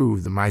to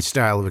prove that my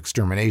style of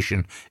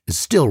extermination is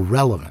still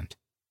relevant.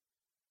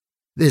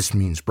 This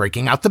means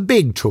breaking out the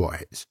big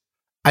toys.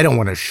 I don't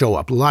want to show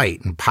up light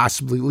and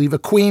possibly leave a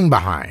queen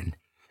behind.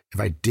 If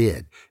I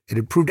did,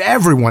 it'd prove to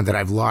everyone that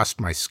I've lost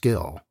my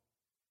skill.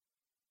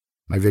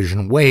 My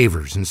vision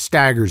wavers and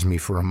staggers me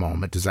for a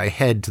moment as I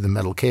head to the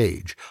metal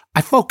cage.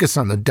 I focus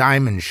on the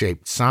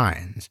diamond-shaped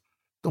signs,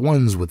 the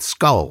ones with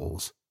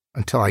skulls,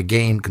 until I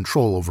gain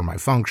control over my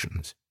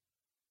functions.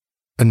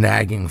 A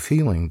nagging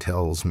feeling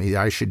tells me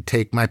I should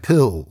take my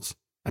pills.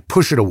 I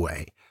push it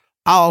away.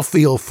 I'll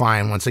feel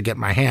fine once I get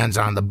my hands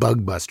on the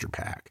Bug Buster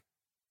pack.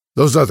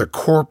 Those other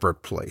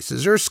corporate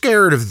places are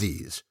scared of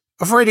these,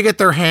 afraid to get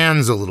their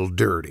hands a little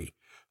dirty,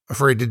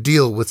 afraid to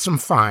deal with some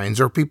fines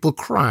or people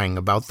crying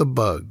about the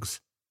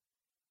bugs.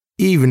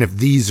 Even if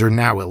these are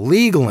now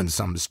illegal in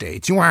some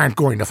states, you aren't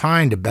going to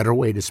find a better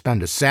way to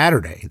spend a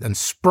Saturday than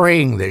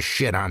spraying this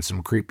shit on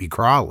some creepy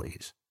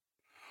crawlies.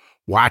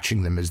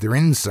 Watching them as their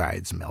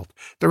insides melt,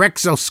 their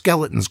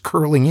exoskeletons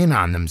curling in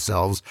on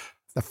themselves,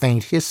 the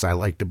faint hiss I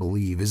like to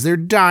believe is their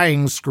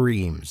dying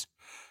screams.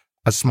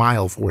 A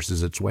smile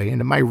forces its way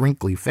into my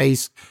wrinkly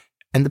face,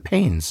 and the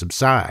pain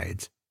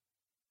subsides.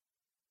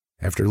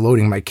 After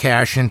loading my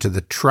cash into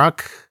the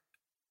truck,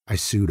 I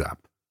suit up.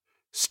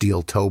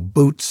 Steel-toe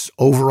boots,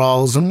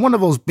 overalls, and one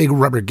of those big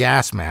rubber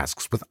gas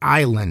masks with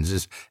eye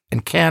lenses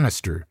and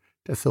canister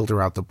to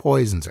filter out the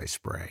poisons I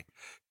spray.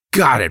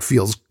 God, it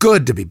feels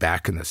good to be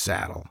back in the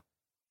saddle.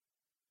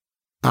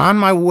 On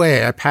my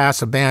way, I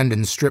pass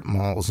abandoned strip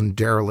malls and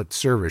derelict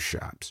service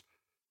shops.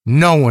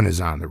 No one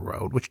is on the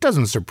road, which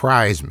doesn't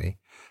surprise me.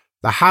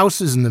 The house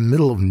is in the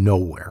middle of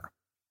nowhere.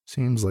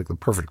 Seems like the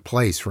perfect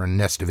place for a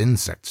nest of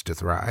insects to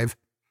thrive.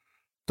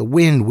 The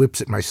wind whips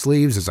at my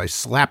sleeves as I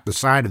slap the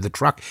side of the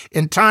truck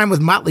in time with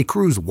Motley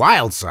Crue's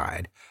Wild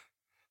Side.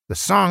 The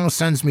song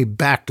sends me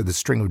back to the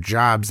string of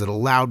jobs that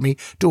allowed me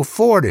to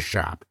afford a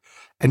shop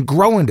and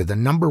grow into the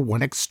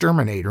 #1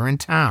 exterminator in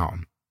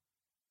town.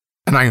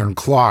 An iron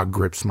claw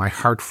grips my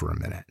heart for a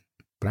minute,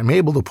 but I'm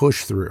able to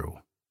push through.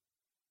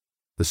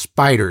 The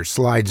spider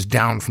slides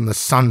down from the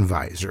sun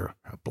visor,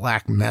 a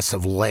black mess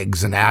of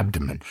legs and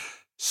abdomen.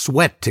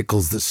 Sweat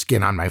tickles the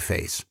skin on my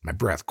face. My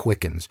breath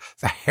quickens.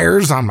 The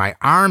hairs on my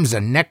arms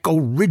and neck go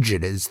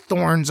rigid as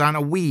thorns on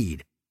a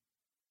weed.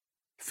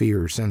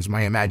 Fear sends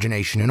my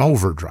imagination in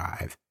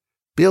overdrive,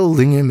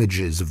 building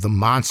images of the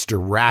monster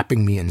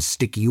wrapping me in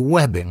sticky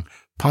webbing,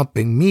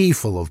 pumping me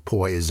full of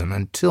poison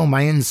until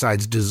my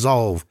insides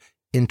dissolve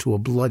into a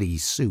bloody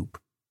soup.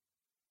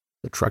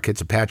 The truck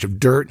hits a patch of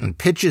dirt and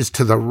pitches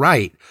to the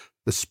right.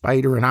 The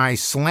spider and I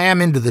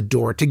slam into the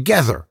door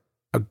together.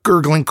 A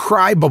gurgling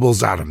cry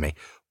bubbles out of me.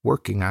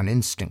 Working on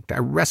instinct, I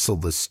wrestle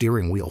the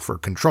steering wheel for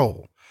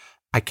control.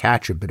 I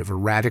catch a bit of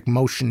erratic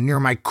motion near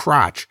my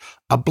crotch,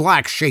 a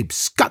black shape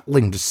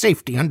scuttling to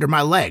safety under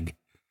my leg.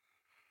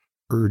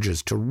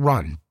 Urges to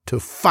run, to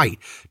fight,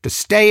 to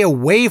stay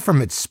away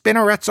from its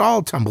spinnerets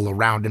all tumble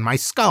around in my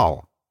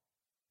skull.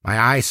 My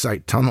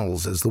eyesight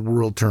tunnels as the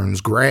world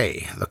turns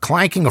gray. The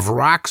clanking of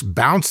rocks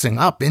bouncing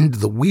up into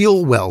the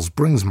wheel wells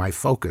brings my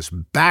focus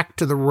back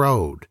to the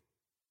road.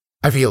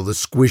 I feel the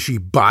squishy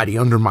body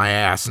under my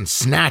ass and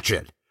snatch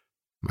it.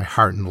 My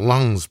heart and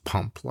lungs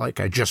pump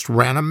like I just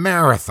ran a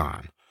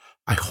marathon.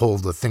 I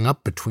hold the thing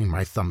up between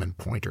my thumb and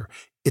pointer,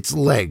 its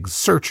legs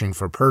searching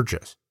for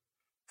purchase.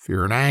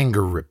 Fear and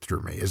anger rip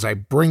through me as I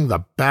bring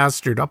the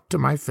bastard up to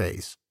my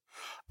face.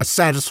 A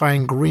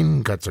satisfying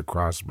grin cuts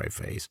across my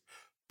face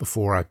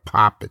before I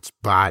pop its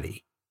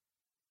body.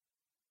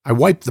 I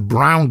wipe the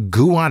brown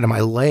goo onto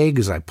my leg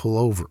as I pull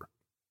over.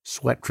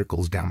 Sweat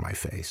trickles down my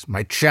face.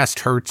 My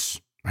chest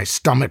hurts. My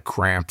stomach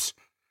cramps.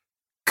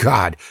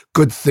 God,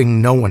 good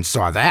thing no one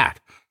saw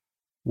that.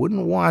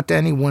 Wouldn't want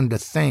anyone to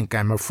think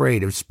I'm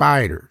afraid of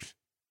spiders.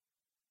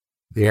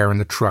 The air in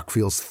the truck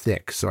feels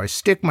thick, so I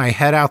stick my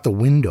head out the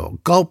window,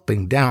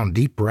 gulping down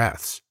deep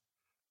breaths.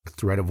 A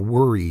thread of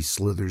worry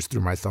slithers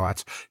through my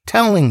thoughts,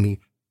 telling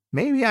me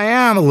maybe I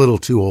am a little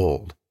too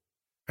old.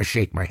 I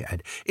shake my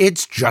head.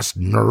 It's just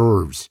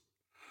nerves.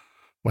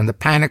 When the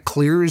panic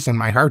clears and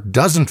my heart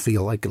doesn't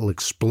feel like it'll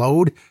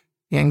explode,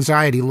 the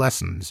anxiety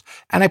lessens,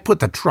 and I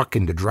put the truck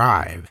into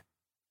drive.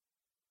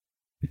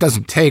 It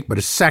doesn't take but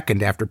a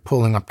second after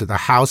pulling up to the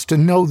house to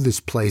know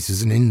this place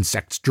is an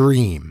insect's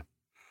dream.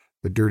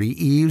 The dirty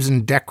eaves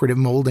and decorative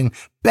molding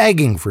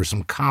begging for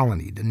some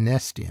colony to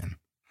nest in.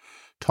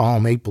 Tall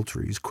maple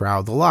trees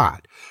crowd the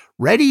lot,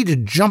 ready to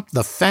jump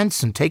the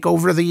fence and take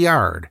over the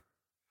yard.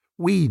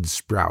 Weeds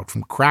sprout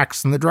from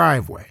cracks in the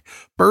driveway.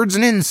 Birds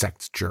and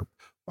insects chirp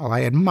while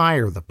I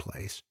admire the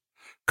place.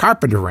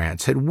 Carpenter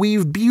ants had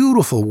weaved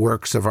beautiful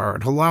works of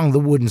art along the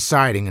wooden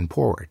siding and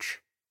porch.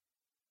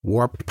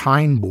 Warped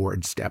pine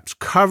board steps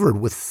covered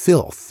with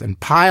filth and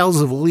piles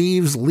of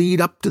leaves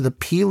lead up to the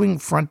peeling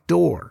front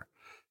door.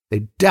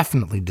 They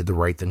definitely did the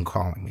right thing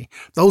calling me.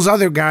 Those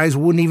other guys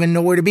wouldn't even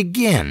know where to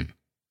begin.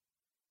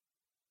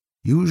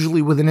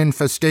 Usually with an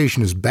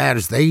infestation as bad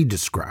as they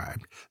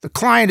described, the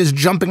client is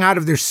jumping out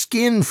of their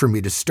skin for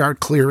me to start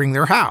clearing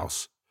their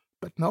house.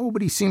 But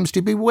nobody seems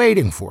to be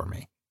waiting for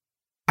me.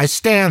 I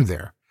stand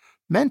there,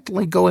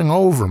 mentally going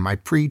over my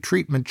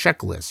pre-treatment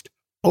checklist,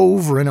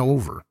 over and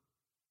over.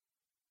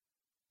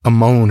 A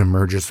moan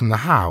emerges from the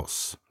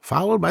house,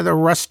 followed by the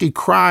rusty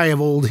cry of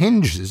old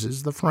hinges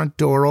as the front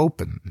door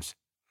opens.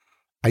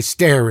 I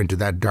stare into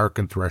that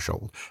darkened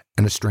threshold,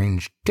 and a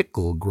strange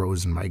tickle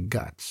grows in my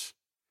guts.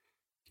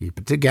 Keep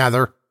it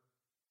together.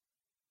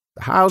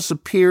 The house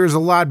appears a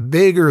lot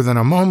bigger than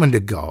a moment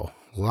ago.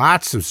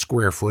 Lots of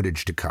square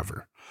footage to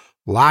cover.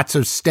 Lots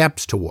of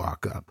steps to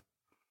walk up.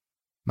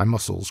 My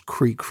muscles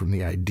creak from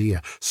the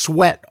idea.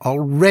 Sweat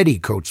already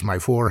coats my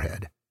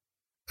forehead.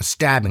 A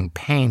stabbing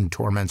pain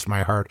torments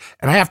my heart,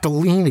 and I have to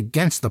lean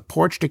against the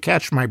porch to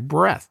catch my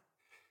breath.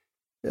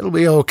 It'll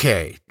be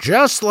okay,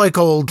 just like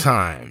old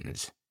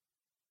times.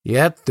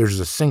 Yet there's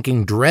a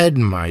sinking dread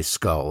in my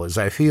skull as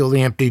I feel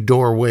the empty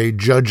doorway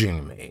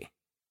judging me.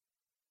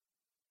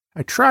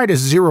 I try to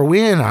zero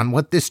in on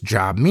what this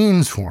job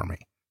means for me,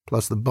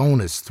 plus the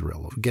bonus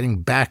thrill of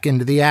getting back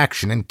into the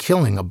action and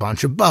killing a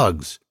bunch of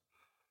bugs.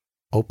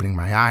 Opening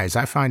my eyes,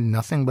 I find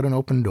nothing but an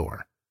open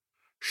door.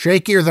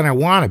 Shakier than I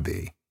want to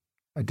be,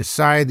 I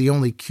decide the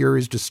only cure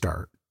is to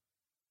start.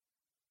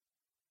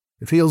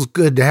 It feels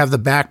good to have the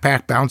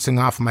backpack bouncing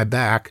off my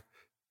back,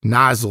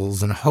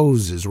 nozzles and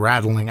hoses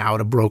rattling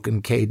out a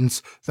broken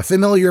cadence, the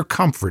familiar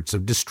comforts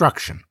of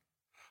destruction.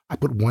 I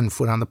put one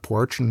foot on the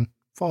porch and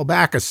fall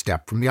back a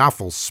step from the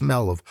awful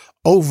smell of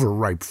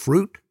overripe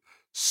fruit,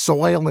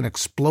 soil, and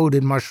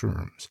exploded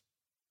mushrooms.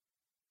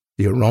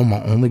 The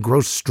aroma only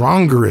grows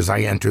stronger as I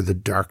enter the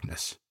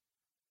darkness.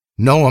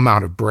 No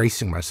amount of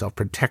bracing myself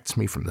protects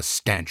me from the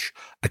stench.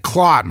 I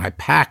claw at my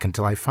pack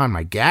until I find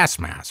my gas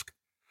mask.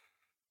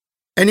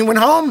 "Anyone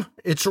home?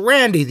 It's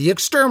Randy, the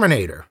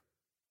exterminator."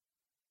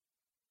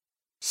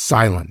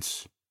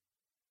 Silence.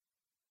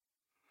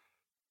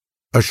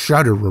 A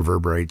shudder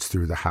reverberates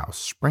through the house,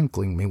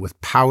 sprinkling me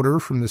with powder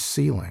from the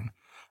ceiling.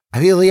 I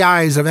feel the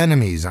eyes of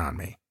enemies on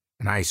me,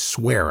 and I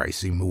swear I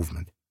see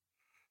movement.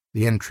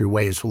 The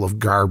entryway is full of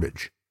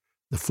garbage.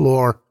 The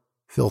floor,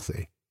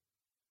 filthy.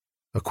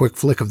 A quick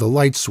flick of the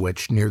light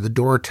switch near the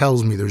door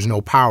tells me there's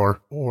no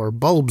power, or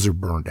bulbs are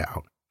burned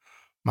out.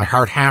 My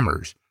heart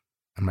hammers,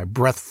 and my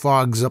breath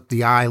fogs up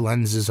the eye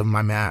lenses of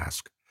my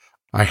mask.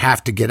 I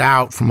have to get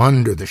out from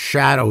under the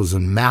shadows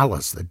and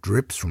malice that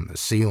drips from the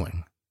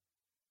ceiling.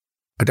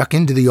 I duck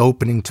into the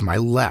opening to my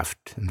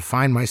left and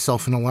find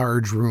myself in a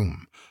large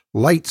room.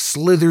 Light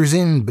slithers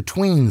in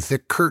between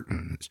thick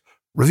curtains,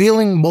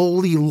 revealing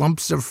moldy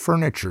lumps of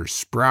furniture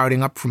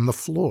sprouting up from the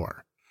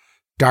floor.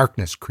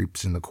 Darkness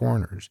creeps in the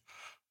corners.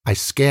 I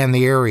scan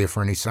the area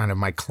for any sign of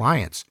my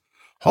clients,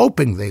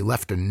 hoping they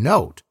left a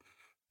note,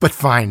 but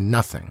find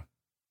nothing.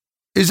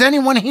 "Is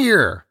anyone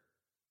here?"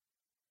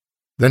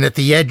 Then at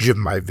the edge of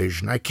my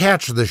vision, I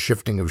catch the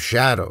shifting of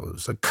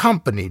shadows,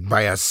 accompanied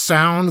by a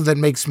sound that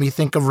makes me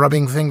think of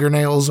rubbing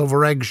fingernails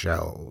over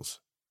eggshells.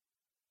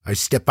 I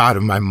step out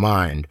of my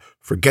mind,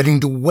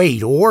 forgetting to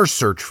wait or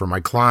search for my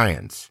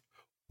clients,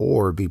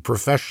 or be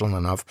professional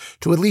enough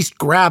to at least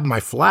grab my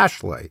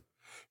flashlight.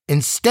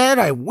 Instead,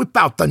 I whip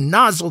out the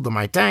nozzle to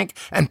my tank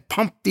and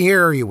pump the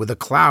area with a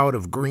cloud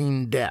of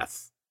green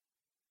death.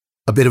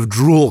 A bit of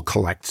drool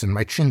collects in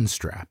my chin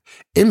strap.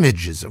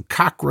 Images of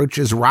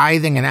cockroaches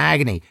writhing in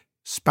agony,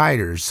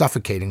 spiders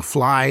suffocating,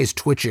 flies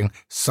twitching,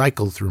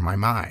 cycle through my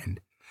mind.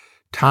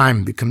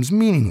 Time becomes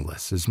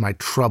meaningless as my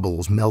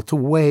troubles melt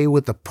away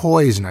with the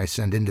poison I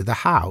send into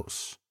the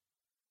house.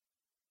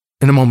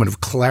 In a moment of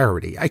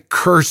clarity, I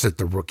curse at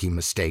the rookie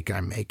mistake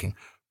I'm making.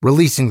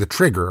 Releasing the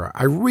trigger,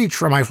 I reach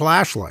for my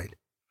flashlight.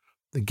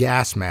 The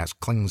gas mask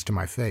clings to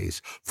my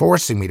face,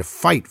 forcing me to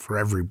fight for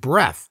every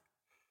breath.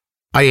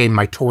 I aim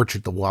my torch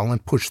at the wall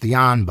and push the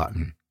on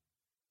button.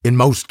 In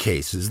most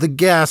cases, the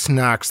gas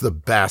knocks the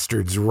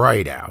bastards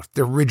right out,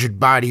 their rigid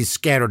bodies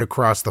scattered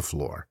across the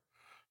floor.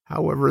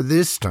 However,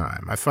 this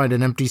time I find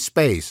an empty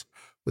space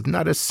with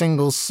not a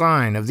single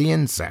sign of the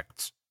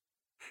insects.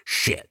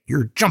 Shit,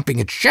 you're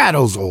jumping at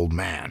shadows, old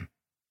man.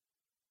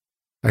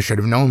 I should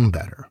have known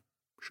better.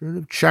 Should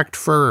have checked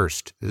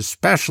first,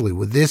 especially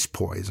with this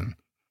poison.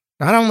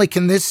 Not only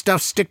can this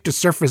stuff stick to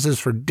surfaces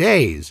for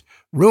days,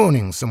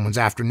 ruining someone's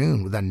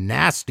afternoon with a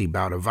nasty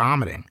bout of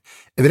vomiting,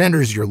 if it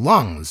enters your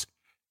lungs,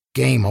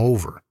 game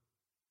over.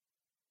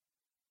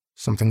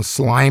 Something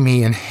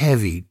slimy and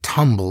heavy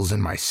tumbles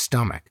in my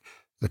stomach.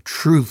 The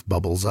truth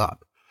bubbles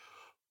up.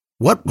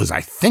 What was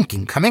I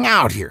thinking coming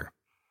out here?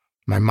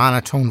 My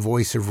monotone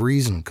voice of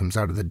reason comes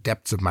out of the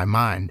depths of my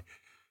mind.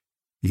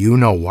 You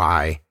know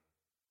why.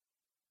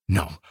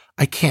 No,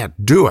 I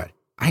can't do it.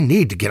 I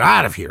need to get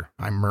out of here,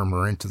 I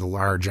murmur into the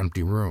large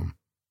empty room.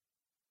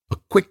 A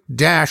quick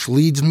dash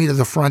leads me to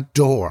the front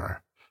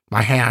door.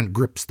 My hand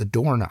grips the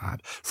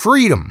doorknob.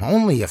 Freedom,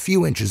 only a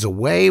few inches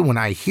away when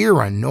I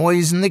hear a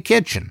noise in the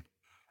kitchen.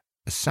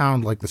 A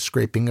sound like the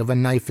scraping of a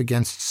knife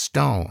against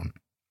stone.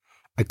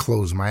 I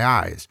close my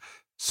eyes.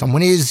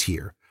 Someone is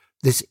here.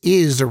 This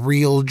is a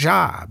real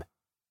job.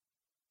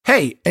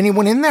 Hey,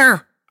 anyone in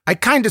there? I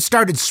kinda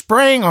started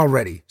spraying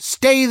already.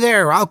 Stay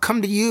there, I'll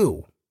come to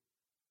you.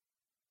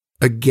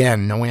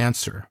 Again, no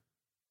answer.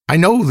 I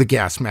know the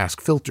gas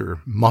mask filter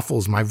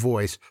muffles my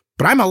voice,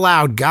 but I'm a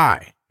loud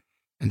guy,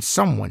 and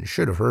someone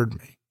should have heard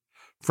me.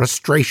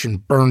 Frustration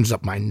burns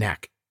up my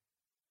neck.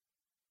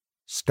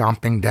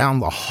 Stomping down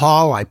the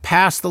hall, I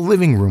pass the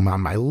living room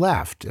on my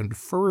left, and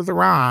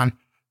further on,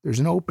 there's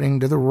an opening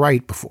to the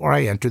right before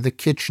I enter the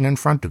kitchen in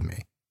front of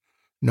me.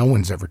 No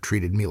one's ever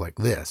treated me like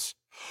this.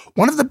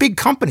 One of the big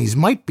companies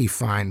might be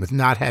fine with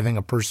not having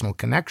a personal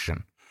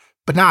connection,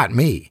 but not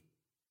me.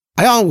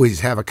 I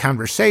always have a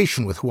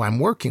conversation with who I'm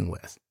working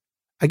with.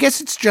 I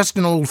guess it's just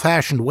an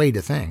old-fashioned way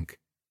to think.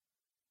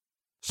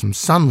 Some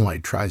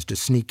sunlight tries to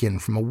sneak in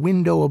from a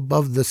window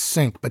above the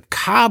sink, but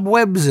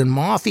cobwebs and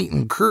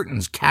moth-eaten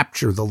curtains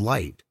capture the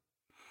light.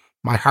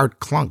 My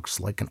heart clunks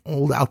like an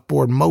old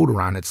outboard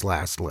motor on its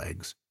last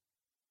legs.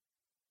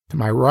 To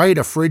my right,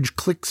 a fridge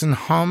clicks and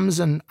hums,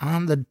 and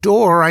on the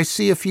door I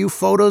see a few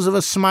photos of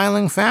a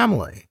smiling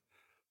family,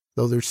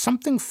 though there's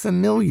something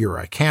familiar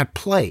I can't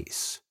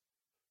place.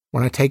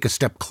 When I take a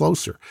step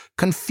closer,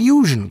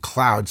 confusion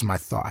clouds my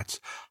thoughts.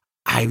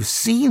 I've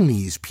seen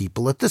these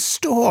people at the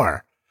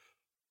store.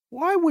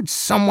 Why would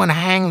someone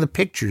hang the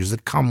pictures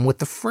that come with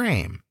the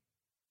frame?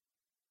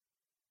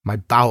 My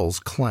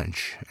bowels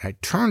clench, and I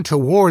turn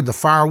toward the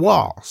far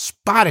wall,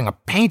 spotting a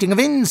painting of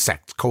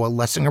insects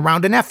coalescing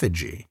around an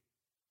effigy.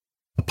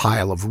 A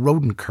pile of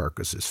rodent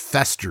carcasses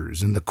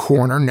festers in the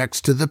corner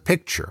next to the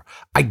picture.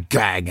 I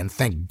gag and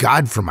thank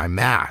God for my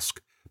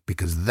mask,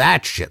 because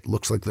that shit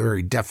looks like the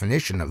very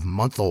definition of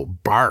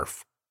month-old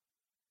barf.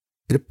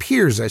 It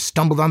appears I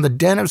stumbled on the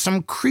den of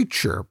some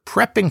creature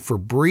prepping for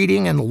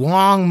breeding and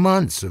long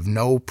months of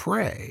no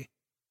prey.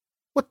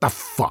 What the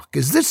fuck?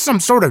 Is this some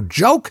sort of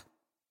joke?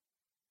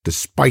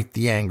 Despite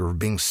the anger of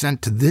being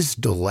sent to this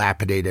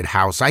dilapidated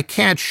house, I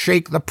can't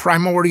shake the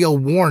primordial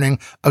warning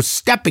of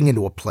stepping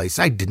into a place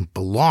I didn't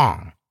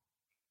belong.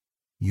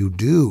 You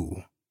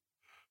do.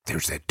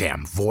 There's that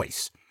damn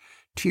voice.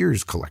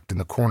 Tears collect in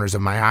the corners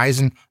of my eyes,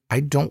 and I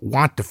don't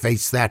want to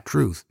face that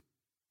truth.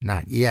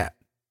 Not yet.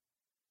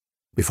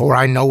 Before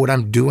I know what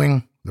I'm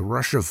doing, the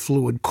rush of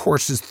fluid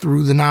courses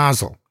through the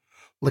nozzle.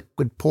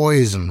 Liquid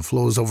poison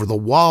flows over the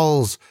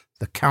walls,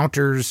 the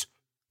counters,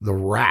 the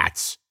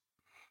rats.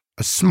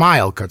 A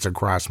smile cuts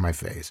across my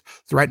face,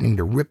 threatening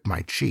to rip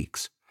my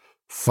cheeks.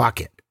 Fuck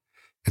it.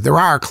 If there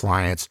are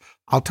clients,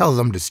 I'll tell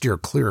them to steer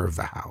clear of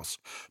the house.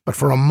 But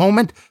for a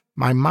moment,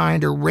 my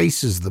mind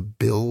erases the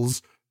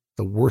bills,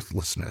 the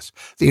worthlessness,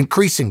 the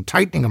increasing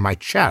tightening of my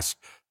chest,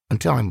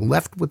 until I'm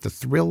left with the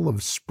thrill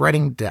of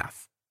spreading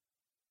death.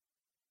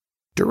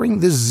 During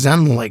this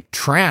Zen-like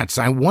trance,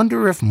 I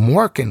wonder if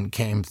Morkin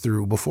came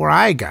through before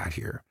I got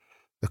here.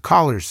 The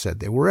callers said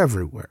they were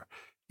everywhere.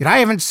 Yet I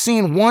haven't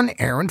seen one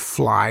errant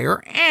fly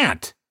or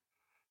ant.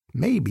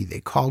 Maybe they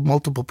called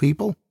multiple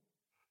people.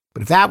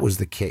 But if that was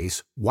the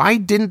case, why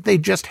didn't they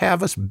just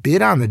have us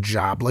bid on the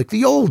job like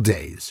the old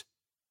days?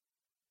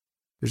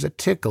 There's a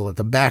tickle at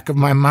the back of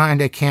my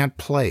mind I can't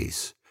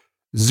place.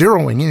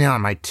 Zeroing in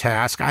on my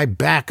task, I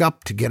back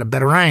up to get a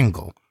better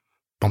angle,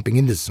 bumping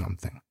into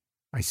something.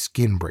 My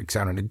skin breaks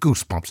out into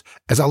goosebumps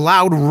as a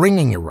loud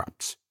ringing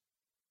erupts.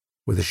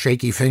 With a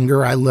shaky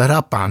finger, I let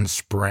up on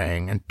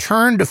spraying and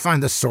turned to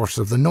find the source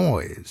of the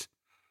noise.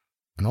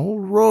 An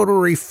old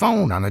rotary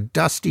phone on a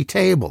dusty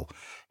table,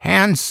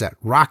 handset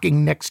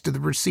rocking next to the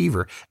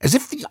receiver, as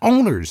if the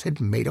owners had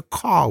made a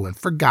call and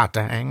forgot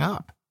to hang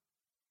up.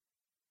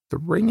 The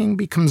ringing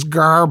becomes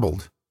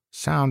garbled,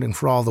 sounding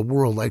for all the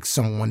world like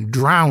someone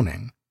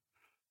drowning.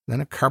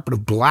 Then a carpet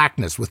of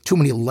blackness with too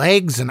many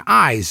legs and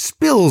eyes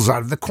spills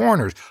out of the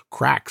corners,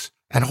 cracks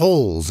and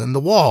holes in the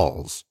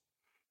walls.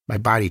 My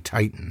body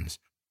tightens,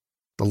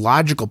 the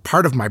logical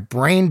part of my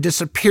brain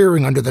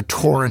disappearing under the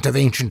torrent of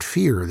ancient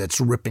fear that's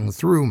ripping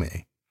through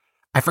me.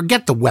 I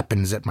forget the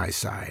weapons at my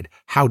side,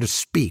 how to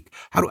speak,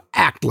 how to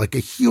act like a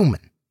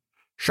human.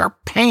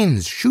 Sharp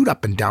pains shoot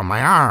up and down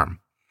my arm.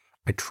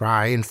 I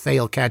try and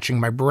fail catching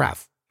my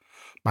breath.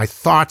 My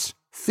thoughts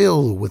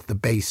fill with the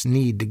base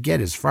need to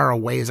get as far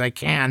away as I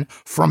can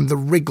from the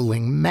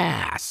wriggling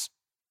mass.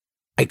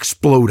 I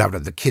explode out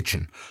of the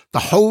kitchen, the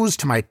hose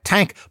to my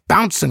tank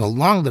bouncing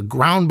along the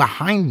ground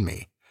behind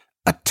me.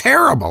 A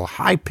terrible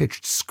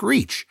high-pitched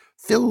screech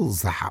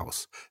fills the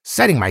house,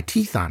 setting my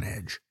teeth on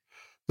edge.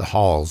 The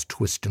halls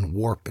twist and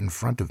warp in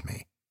front of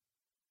me.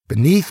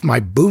 Beneath my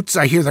boots,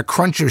 I hear the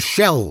crunch of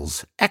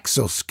shells,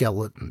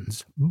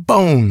 exoskeletons,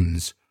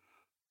 bones.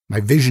 My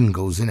vision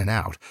goes in and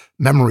out.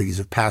 Memories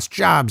of past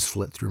jobs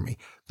flit through me.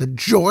 The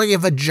joy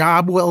of a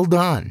job well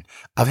done,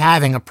 of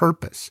having a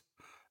purpose.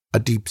 A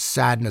deep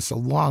sadness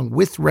along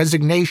with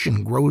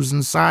resignation grows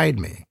inside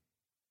me.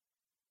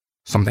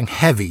 Something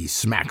heavy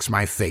smacks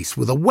my face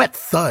with a wet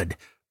thud,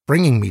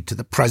 bringing me to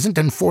the present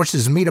and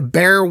forces me to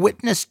bear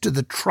witness to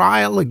the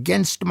trial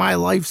against my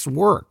life's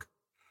work.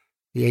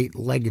 The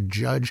 8-legged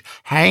judge,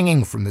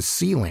 hanging from the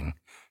ceiling,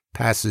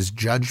 passes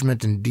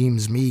judgment and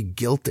deems me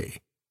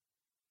guilty.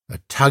 The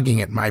tugging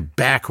at my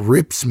back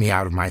rips me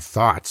out of my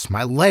thoughts.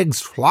 My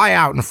legs fly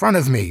out in front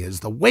of me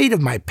as the weight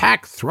of my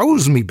pack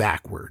throws me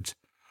backwards.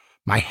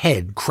 My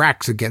head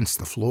cracks against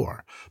the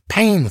floor,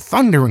 pain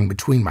thundering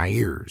between my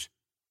ears.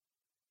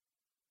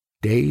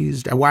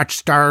 Dazed, I watch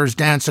stars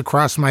dance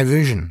across my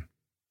vision.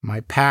 My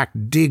pack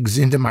digs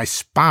into my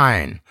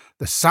spine.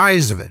 The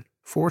size of it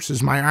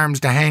forces my arms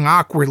to hang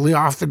awkwardly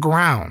off the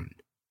ground.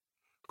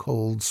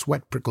 Cold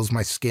sweat prickles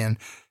my skin,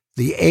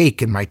 the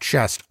ache in my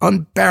chest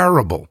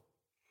unbearable.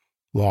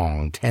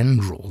 Long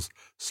tendrils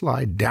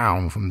slide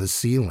down from the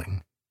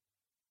ceiling.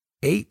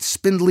 8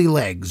 spindly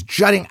legs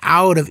jutting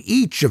out of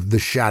each of the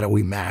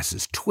shadowy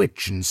masses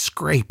twitch and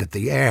scrape at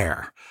the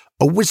air,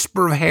 a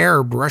whisper of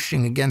hair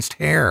brushing against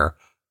hair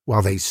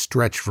while they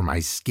stretch for my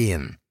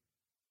skin.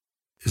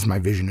 As my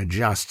vision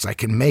adjusts, I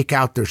can make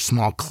out their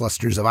small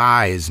clusters of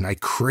eyes, and I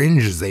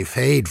cringe as they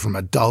fade from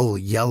a dull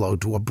yellow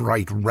to a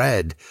bright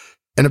red.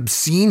 An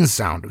obscene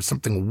sound of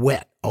something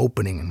wet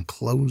opening and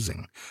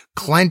closing,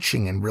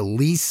 clenching and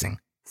releasing,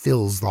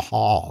 fills the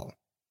hall.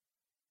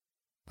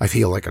 I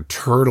feel like a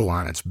turtle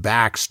on its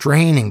back,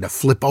 straining to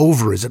flip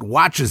over as it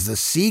watches the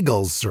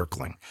seagulls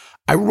circling.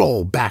 I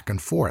roll back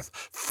and forth,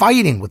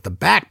 fighting with the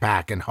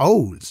backpack and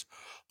hose.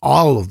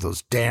 All of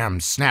those damn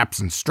snaps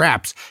and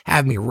straps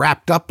have me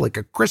wrapped up like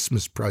a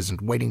Christmas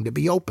present waiting to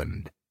be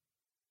opened.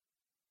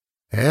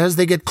 As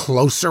they get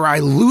closer, I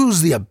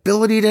lose the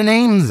ability to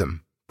name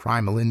them.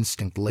 Primal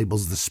instinct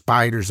labels the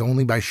spiders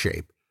only by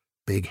shape.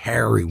 Big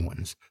hairy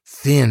ones,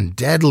 thin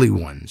deadly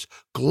ones,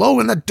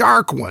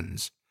 glow-in-the-dark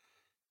ones.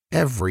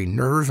 Every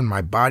nerve in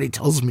my body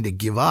tells me to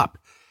give up.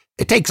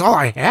 It takes all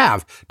I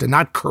have to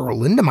not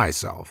curl into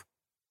myself.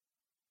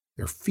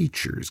 Their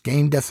features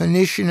gain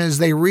definition as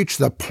they reach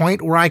the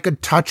point where I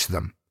could touch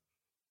them.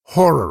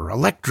 Horror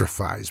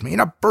electrifies me,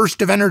 and a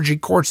burst of energy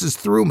courses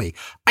through me.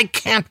 I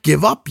can't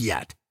give up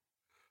yet.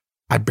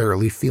 I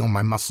barely feel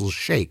my muscles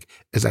shake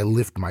as I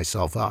lift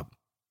myself up.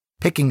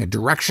 Picking a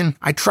direction,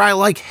 I try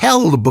like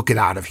hell to book it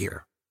out of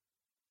here.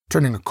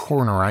 Turning a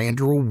corner, I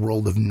enter a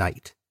world of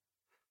night.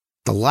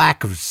 The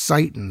lack of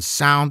sight and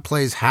sound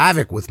plays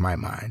havoc with my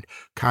mind,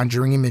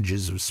 conjuring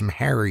images of some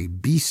hairy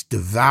beast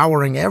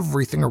devouring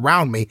everything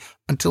around me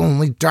until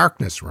only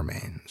darkness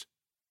remains.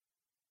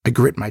 I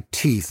grit my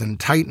teeth and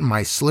tighten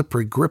my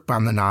slippery grip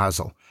on the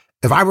nozzle.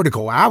 If I were to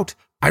go out,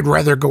 I'd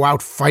rather go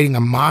out fighting a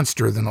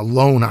monster than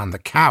alone on the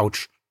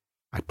couch.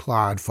 I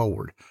plod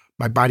forward,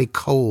 my body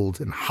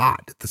cold and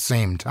hot at the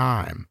same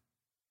time.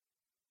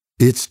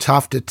 It's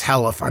tough to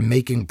tell if I'm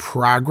making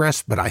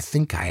progress, but I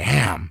think I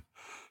am.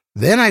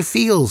 Then I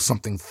feel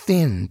something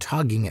thin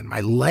tugging at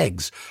my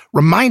legs,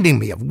 reminding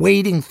me of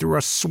wading through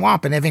a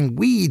swamp and having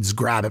weeds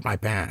grab at my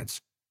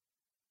pants.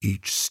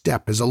 Each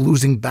step is a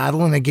losing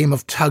battle in a game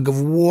of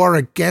tug-of-war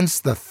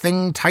against the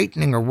thing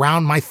tightening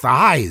around my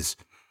thighs.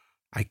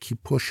 I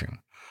keep pushing.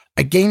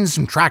 I gain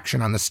some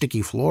traction on the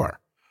sticky floor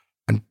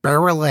and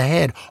barrel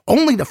ahead,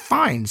 only to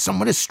find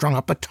someone has strung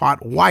up a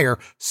taut wire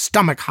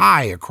stomach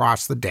high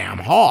across the damn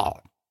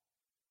hall.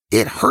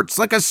 It hurts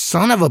like a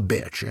son of a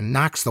bitch and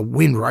knocks the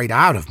wind right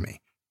out of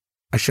me.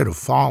 I should have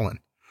fallen.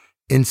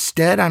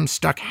 Instead, I'm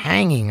stuck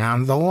hanging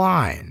on the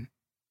line.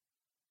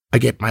 I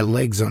get my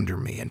legs under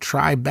me and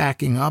try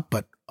backing up,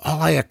 but all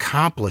I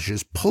accomplish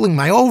is pulling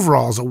my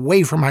overalls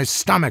away from my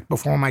stomach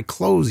before my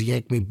clothes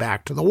yank me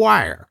back to the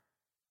wire.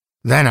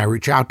 Then I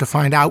reach out to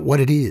find out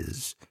what it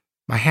is.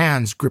 My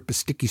hands grip a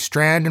sticky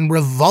strand, and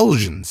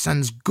revulsion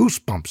sends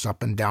goosebumps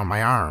up and down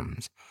my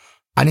arms.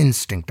 On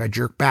instinct, I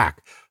jerk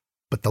back,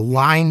 but the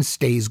line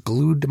stays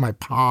glued to my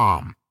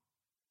palm.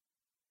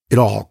 It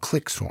all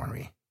clicks for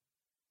me.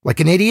 Like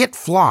an idiot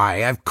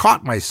fly, I've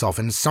caught myself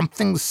in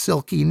something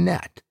silky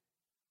net.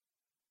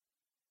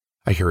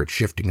 I hear it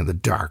shifting in the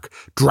dark,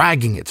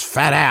 dragging its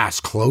fat ass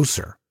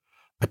closer.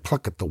 I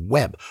pluck at the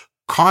web,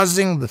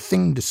 causing the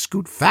thing to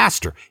scoot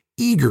faster,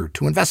 eager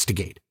to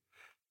investigate.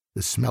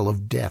 The smell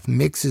of death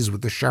mixes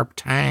with the sharp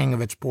tang of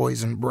its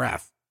poison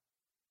breath.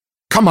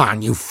 Come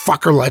on, you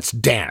fucker, let's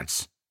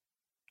dance.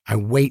 I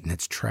wait in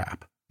its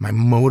trap, my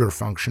motor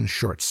function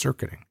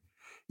short-circuiting.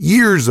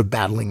 Years of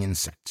battling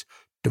insects,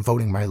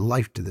 devoting my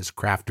life to this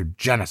craft of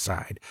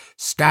genocide,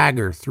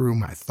 stagger through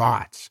my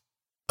thoughts.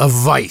 A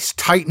vice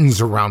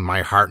tightens around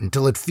my heart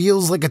until it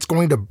feels like it's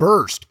going to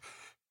burst.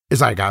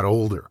 As I got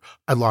older,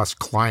 I lost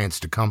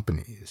clients to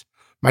companies.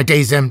 My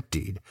days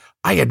emptied.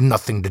 I had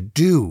nothing to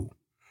do.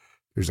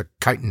 There's a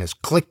chitinous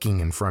clicking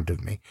in front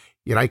of me,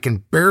 yet I can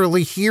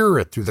barely hear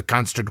it through the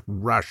constant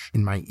rush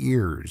in my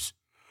ears.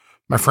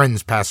 My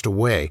friends passed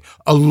away,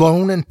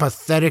 alone and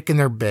pathetic in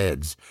their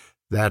beds.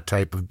 That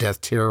type of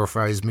death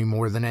terrifies me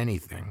more than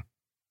anything.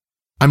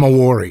 I'm a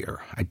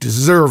warrior. I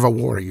deserve a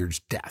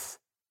warrior's death.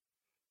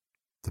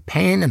 The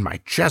pain in my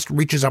chest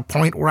reaches a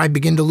point where I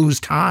begin to lose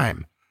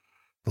time.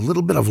 The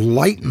little bit of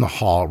light in the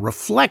hall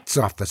reflects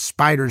off the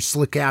spider's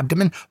slick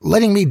abdomen,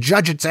 letting me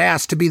judge its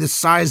ass to be the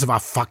size of a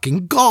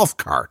fucking golf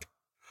cart.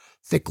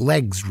 Thick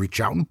legs reach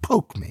out and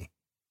poke me.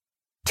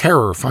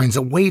 Terror finds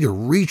a way to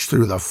reach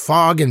through the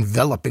fog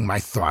enveloping my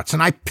thoughts,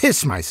 and I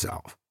piss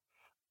myself.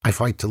 I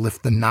fight to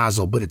lift the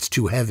nozzle, but it's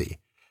too heavy.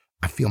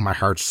 I feel my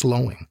heart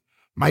slowing,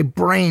 my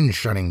brain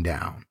shutting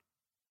down.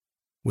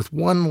 With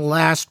one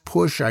last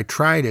push, I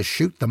try to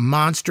shoot the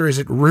monster as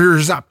it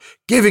rears up,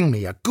 giving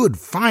me a good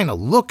final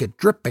look at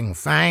dripping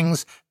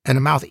fangs and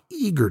a mouth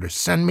eager to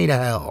send me to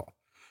hell.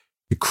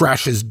 It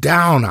crashes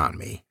down on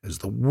me as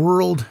the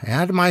world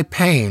and my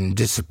pain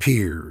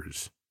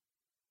disappears.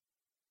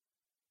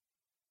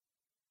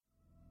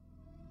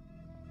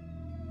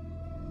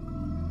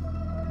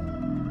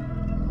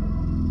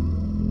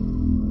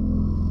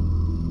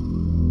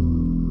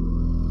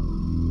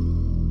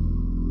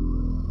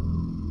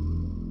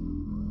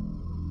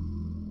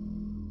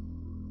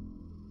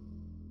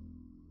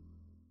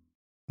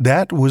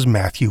 That was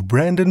Matthew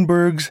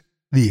Brandenburg's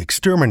The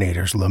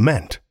Exterminator's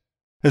Lament,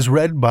 as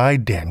read by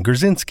Dan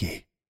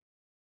Grzinski.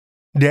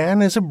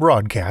 Dan is a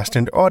broadcast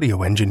and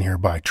audio engineer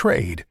by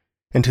trade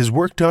and has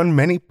worked on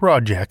many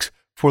projects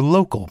for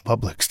local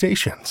public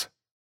stations.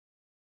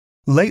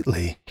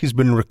 Lately, he's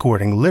been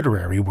recording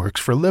literary works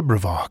for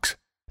LibriVox,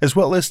 as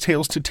well as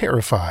Tales to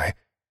Terrify,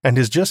 and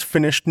has just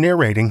finished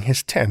narrating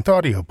his 10th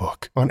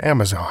audiobook on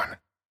Amazon.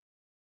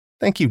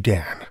 Thank you,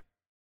 Dan.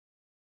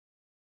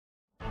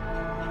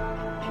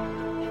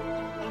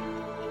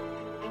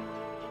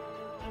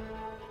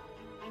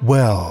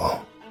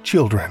 Well,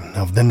 children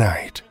of the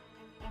night,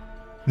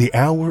 the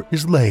hour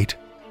is late,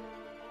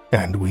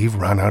 and we've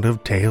run out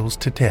of tales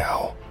to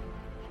tell.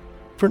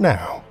 For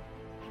now.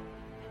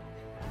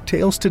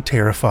 Tales to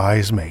Terrify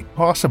is made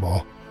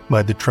possible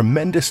by the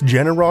tremendous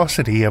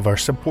generosity of our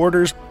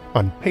supporters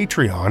on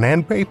Patreon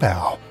and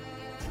PayPal.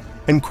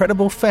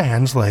 Incredible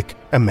fans like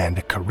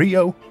Amanda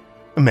Carrillo,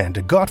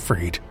 Amanda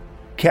Gottfried,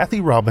 Kathy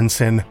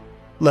Robinson,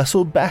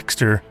 Leslie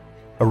Baxter,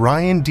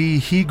 Orion D.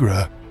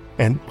 Hegra,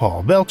 and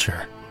Paul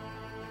Belcher,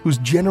 whose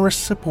generous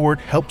support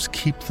helps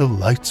keep the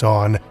lights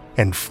on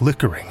and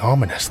flickering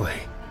ominously.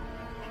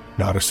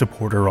 Not a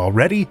supporter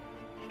already?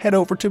 Head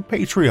over to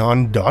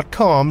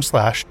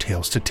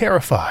patreon.com/Tales to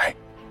Terrify,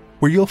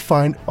 where you'll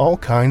find all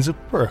kinds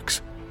of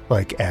perks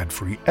like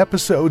ad-free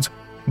episodes,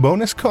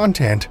 bonus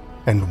content,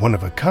 and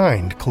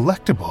one-of-a-kind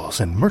collectibles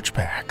and merch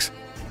packs.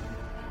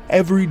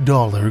 Every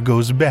dollar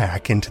goes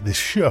back into this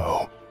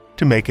show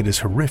to make it as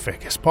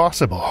horrific as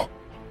possible,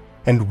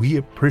 and we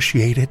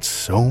appreciate it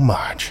so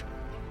much.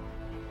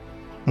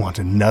 Want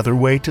another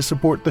way to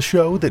support the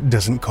show that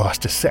doesn't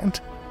cost a cent?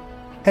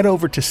 Head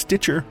over to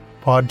Stitcher,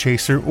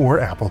 Podchaser,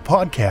 or Apple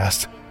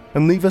Podcasts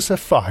and leave us a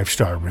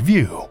 5-star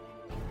review.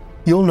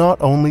 You'll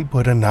not only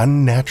put an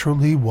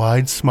unnaturally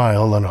wide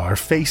smile on our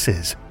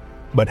faces,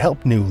 but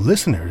help new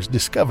listeners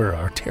discover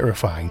our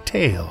terrifying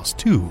tales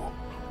too.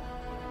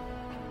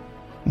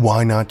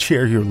 Why not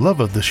share your love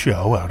of the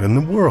show out in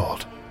the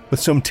world with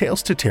some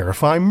Tales to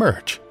Terrify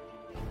merch?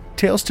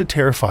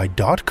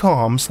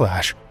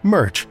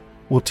 TalesToTerrify.com/merch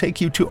will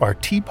take you to our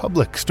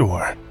TeePublic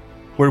store,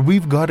 where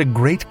we've got a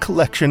great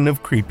collection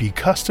of creepy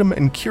custom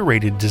and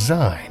curated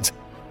designs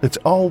that's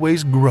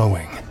always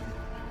growing.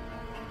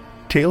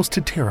 Tales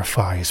to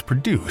Terrify is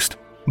produced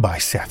by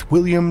Seth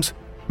Williams,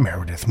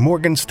 Meredith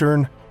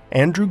Morgenstern,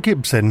 Andrew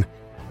Gibson,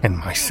 and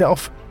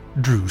myself,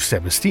 Drew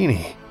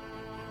Sebastini,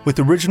 with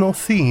original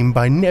theme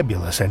by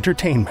Nebulous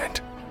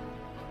Entertainment.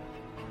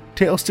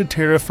 Tales to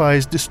Terrify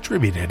is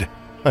distributed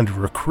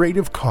under a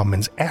Creative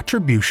Commons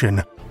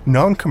Attribution,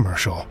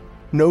 Non-Commercial,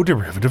 No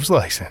Derivatives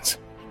license.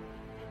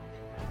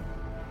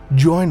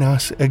 Join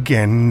us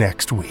again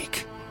next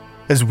week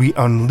as we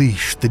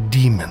unleash the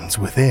demons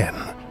within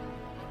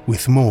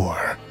with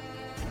more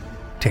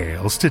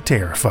Tales to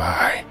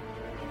Terrify.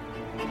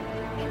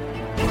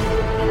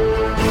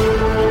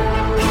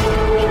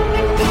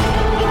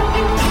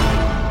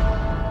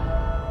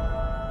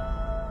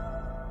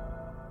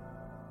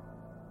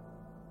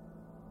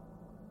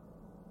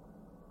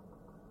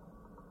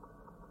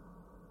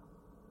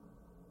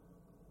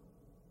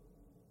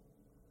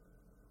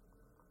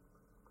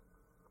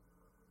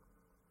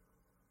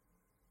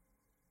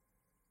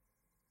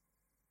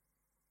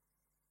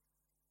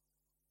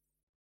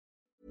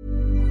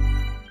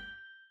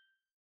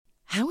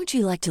 How would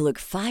you like to look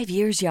 5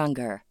 years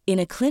younger? In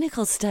a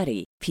clinical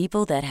study,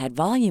 people that had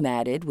volume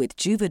added with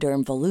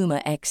Juvederm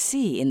Voluma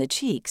XC in the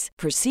cheeks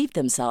perceived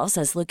themselves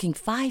as looking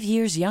 5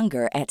 years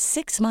younger at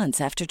 6 months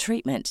after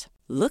treatment.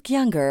 Look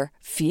younger,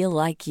 feel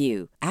like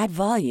you. Add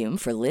volume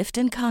for lift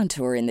and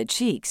contour in the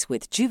cheeks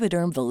with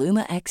Juvederm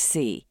Voluma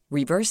XC.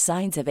 Reverse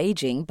signs of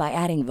aging by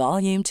adding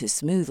volume to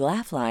smooth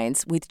laugh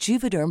lines with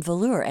Juvederm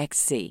Volure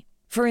XC.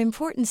 For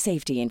important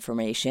safety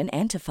information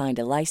and to find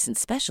a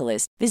licensed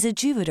specialist, visit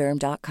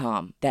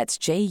Juvederm.com. That's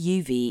JUVEDERM.com.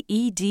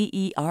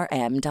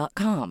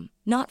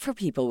 Not for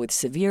people with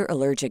severe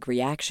allergic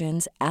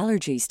reactions,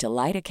 allergies to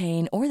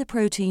lidocaine, or the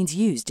proteins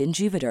used in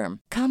Juvederm.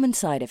 Common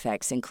side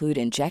effects include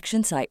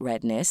injection site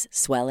redness,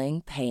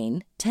 swelling,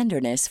 pain,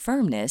 tenderness,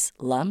 firmness,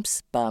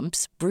 lumps,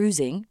 bumps,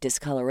 bruising,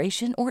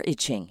 discoloration, or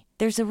itching.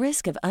 There's a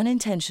risk of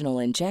unintentional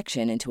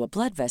injection into a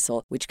blood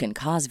vessel, which can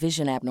cause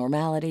vision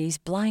abnormalities,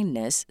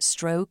 blindness,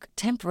 stroke,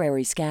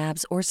 temporary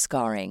scabs, or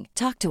scarring.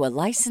 Talk to a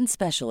licensed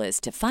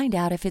specialist to find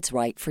out if it's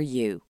right for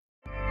you.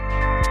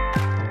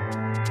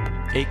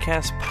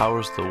 Acast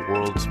powers the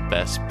world's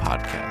best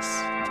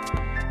podcasts.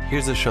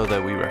 Here's a show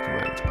that we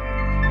recommend.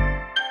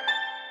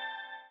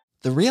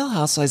 The Real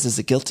Housewives is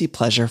a guilty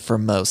pleasure for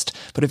most,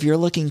 but if you're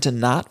looking to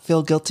not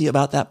feel guilty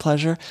about that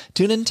pleasure,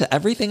 tune in to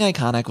Everything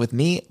Iconic with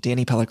me,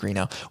 Danny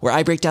Pellegrino, where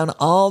I break down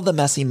all the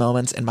messy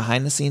moments and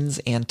behind-the-scenes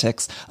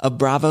antics of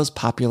Bravo's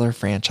popular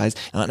franchise.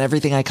 And on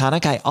Everything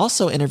Iconic, I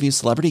also interview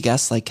celebrity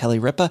guests like Kelly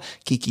Ripa,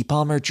 Keke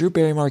Palmer, Drew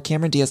Barrymore,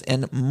 Cameron Diaz,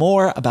 and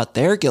more about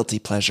their guilty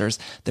pleasures,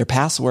 their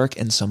past work,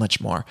 and so much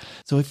more.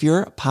 So if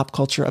you're pop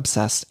culture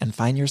obsessed and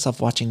find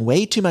yourself watching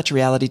way too much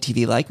reality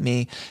TV like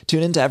me,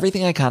 tune in to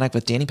Everything Iconic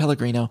with Danny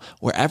Pellegrino,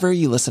 wherever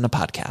you listen to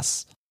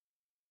podcasts.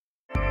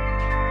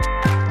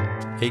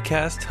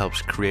 Acast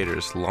helps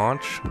creators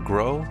launch,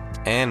 grow,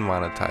 and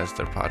monetize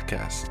their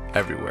podcasts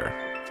everywhere.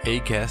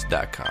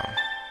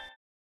 Acast.com.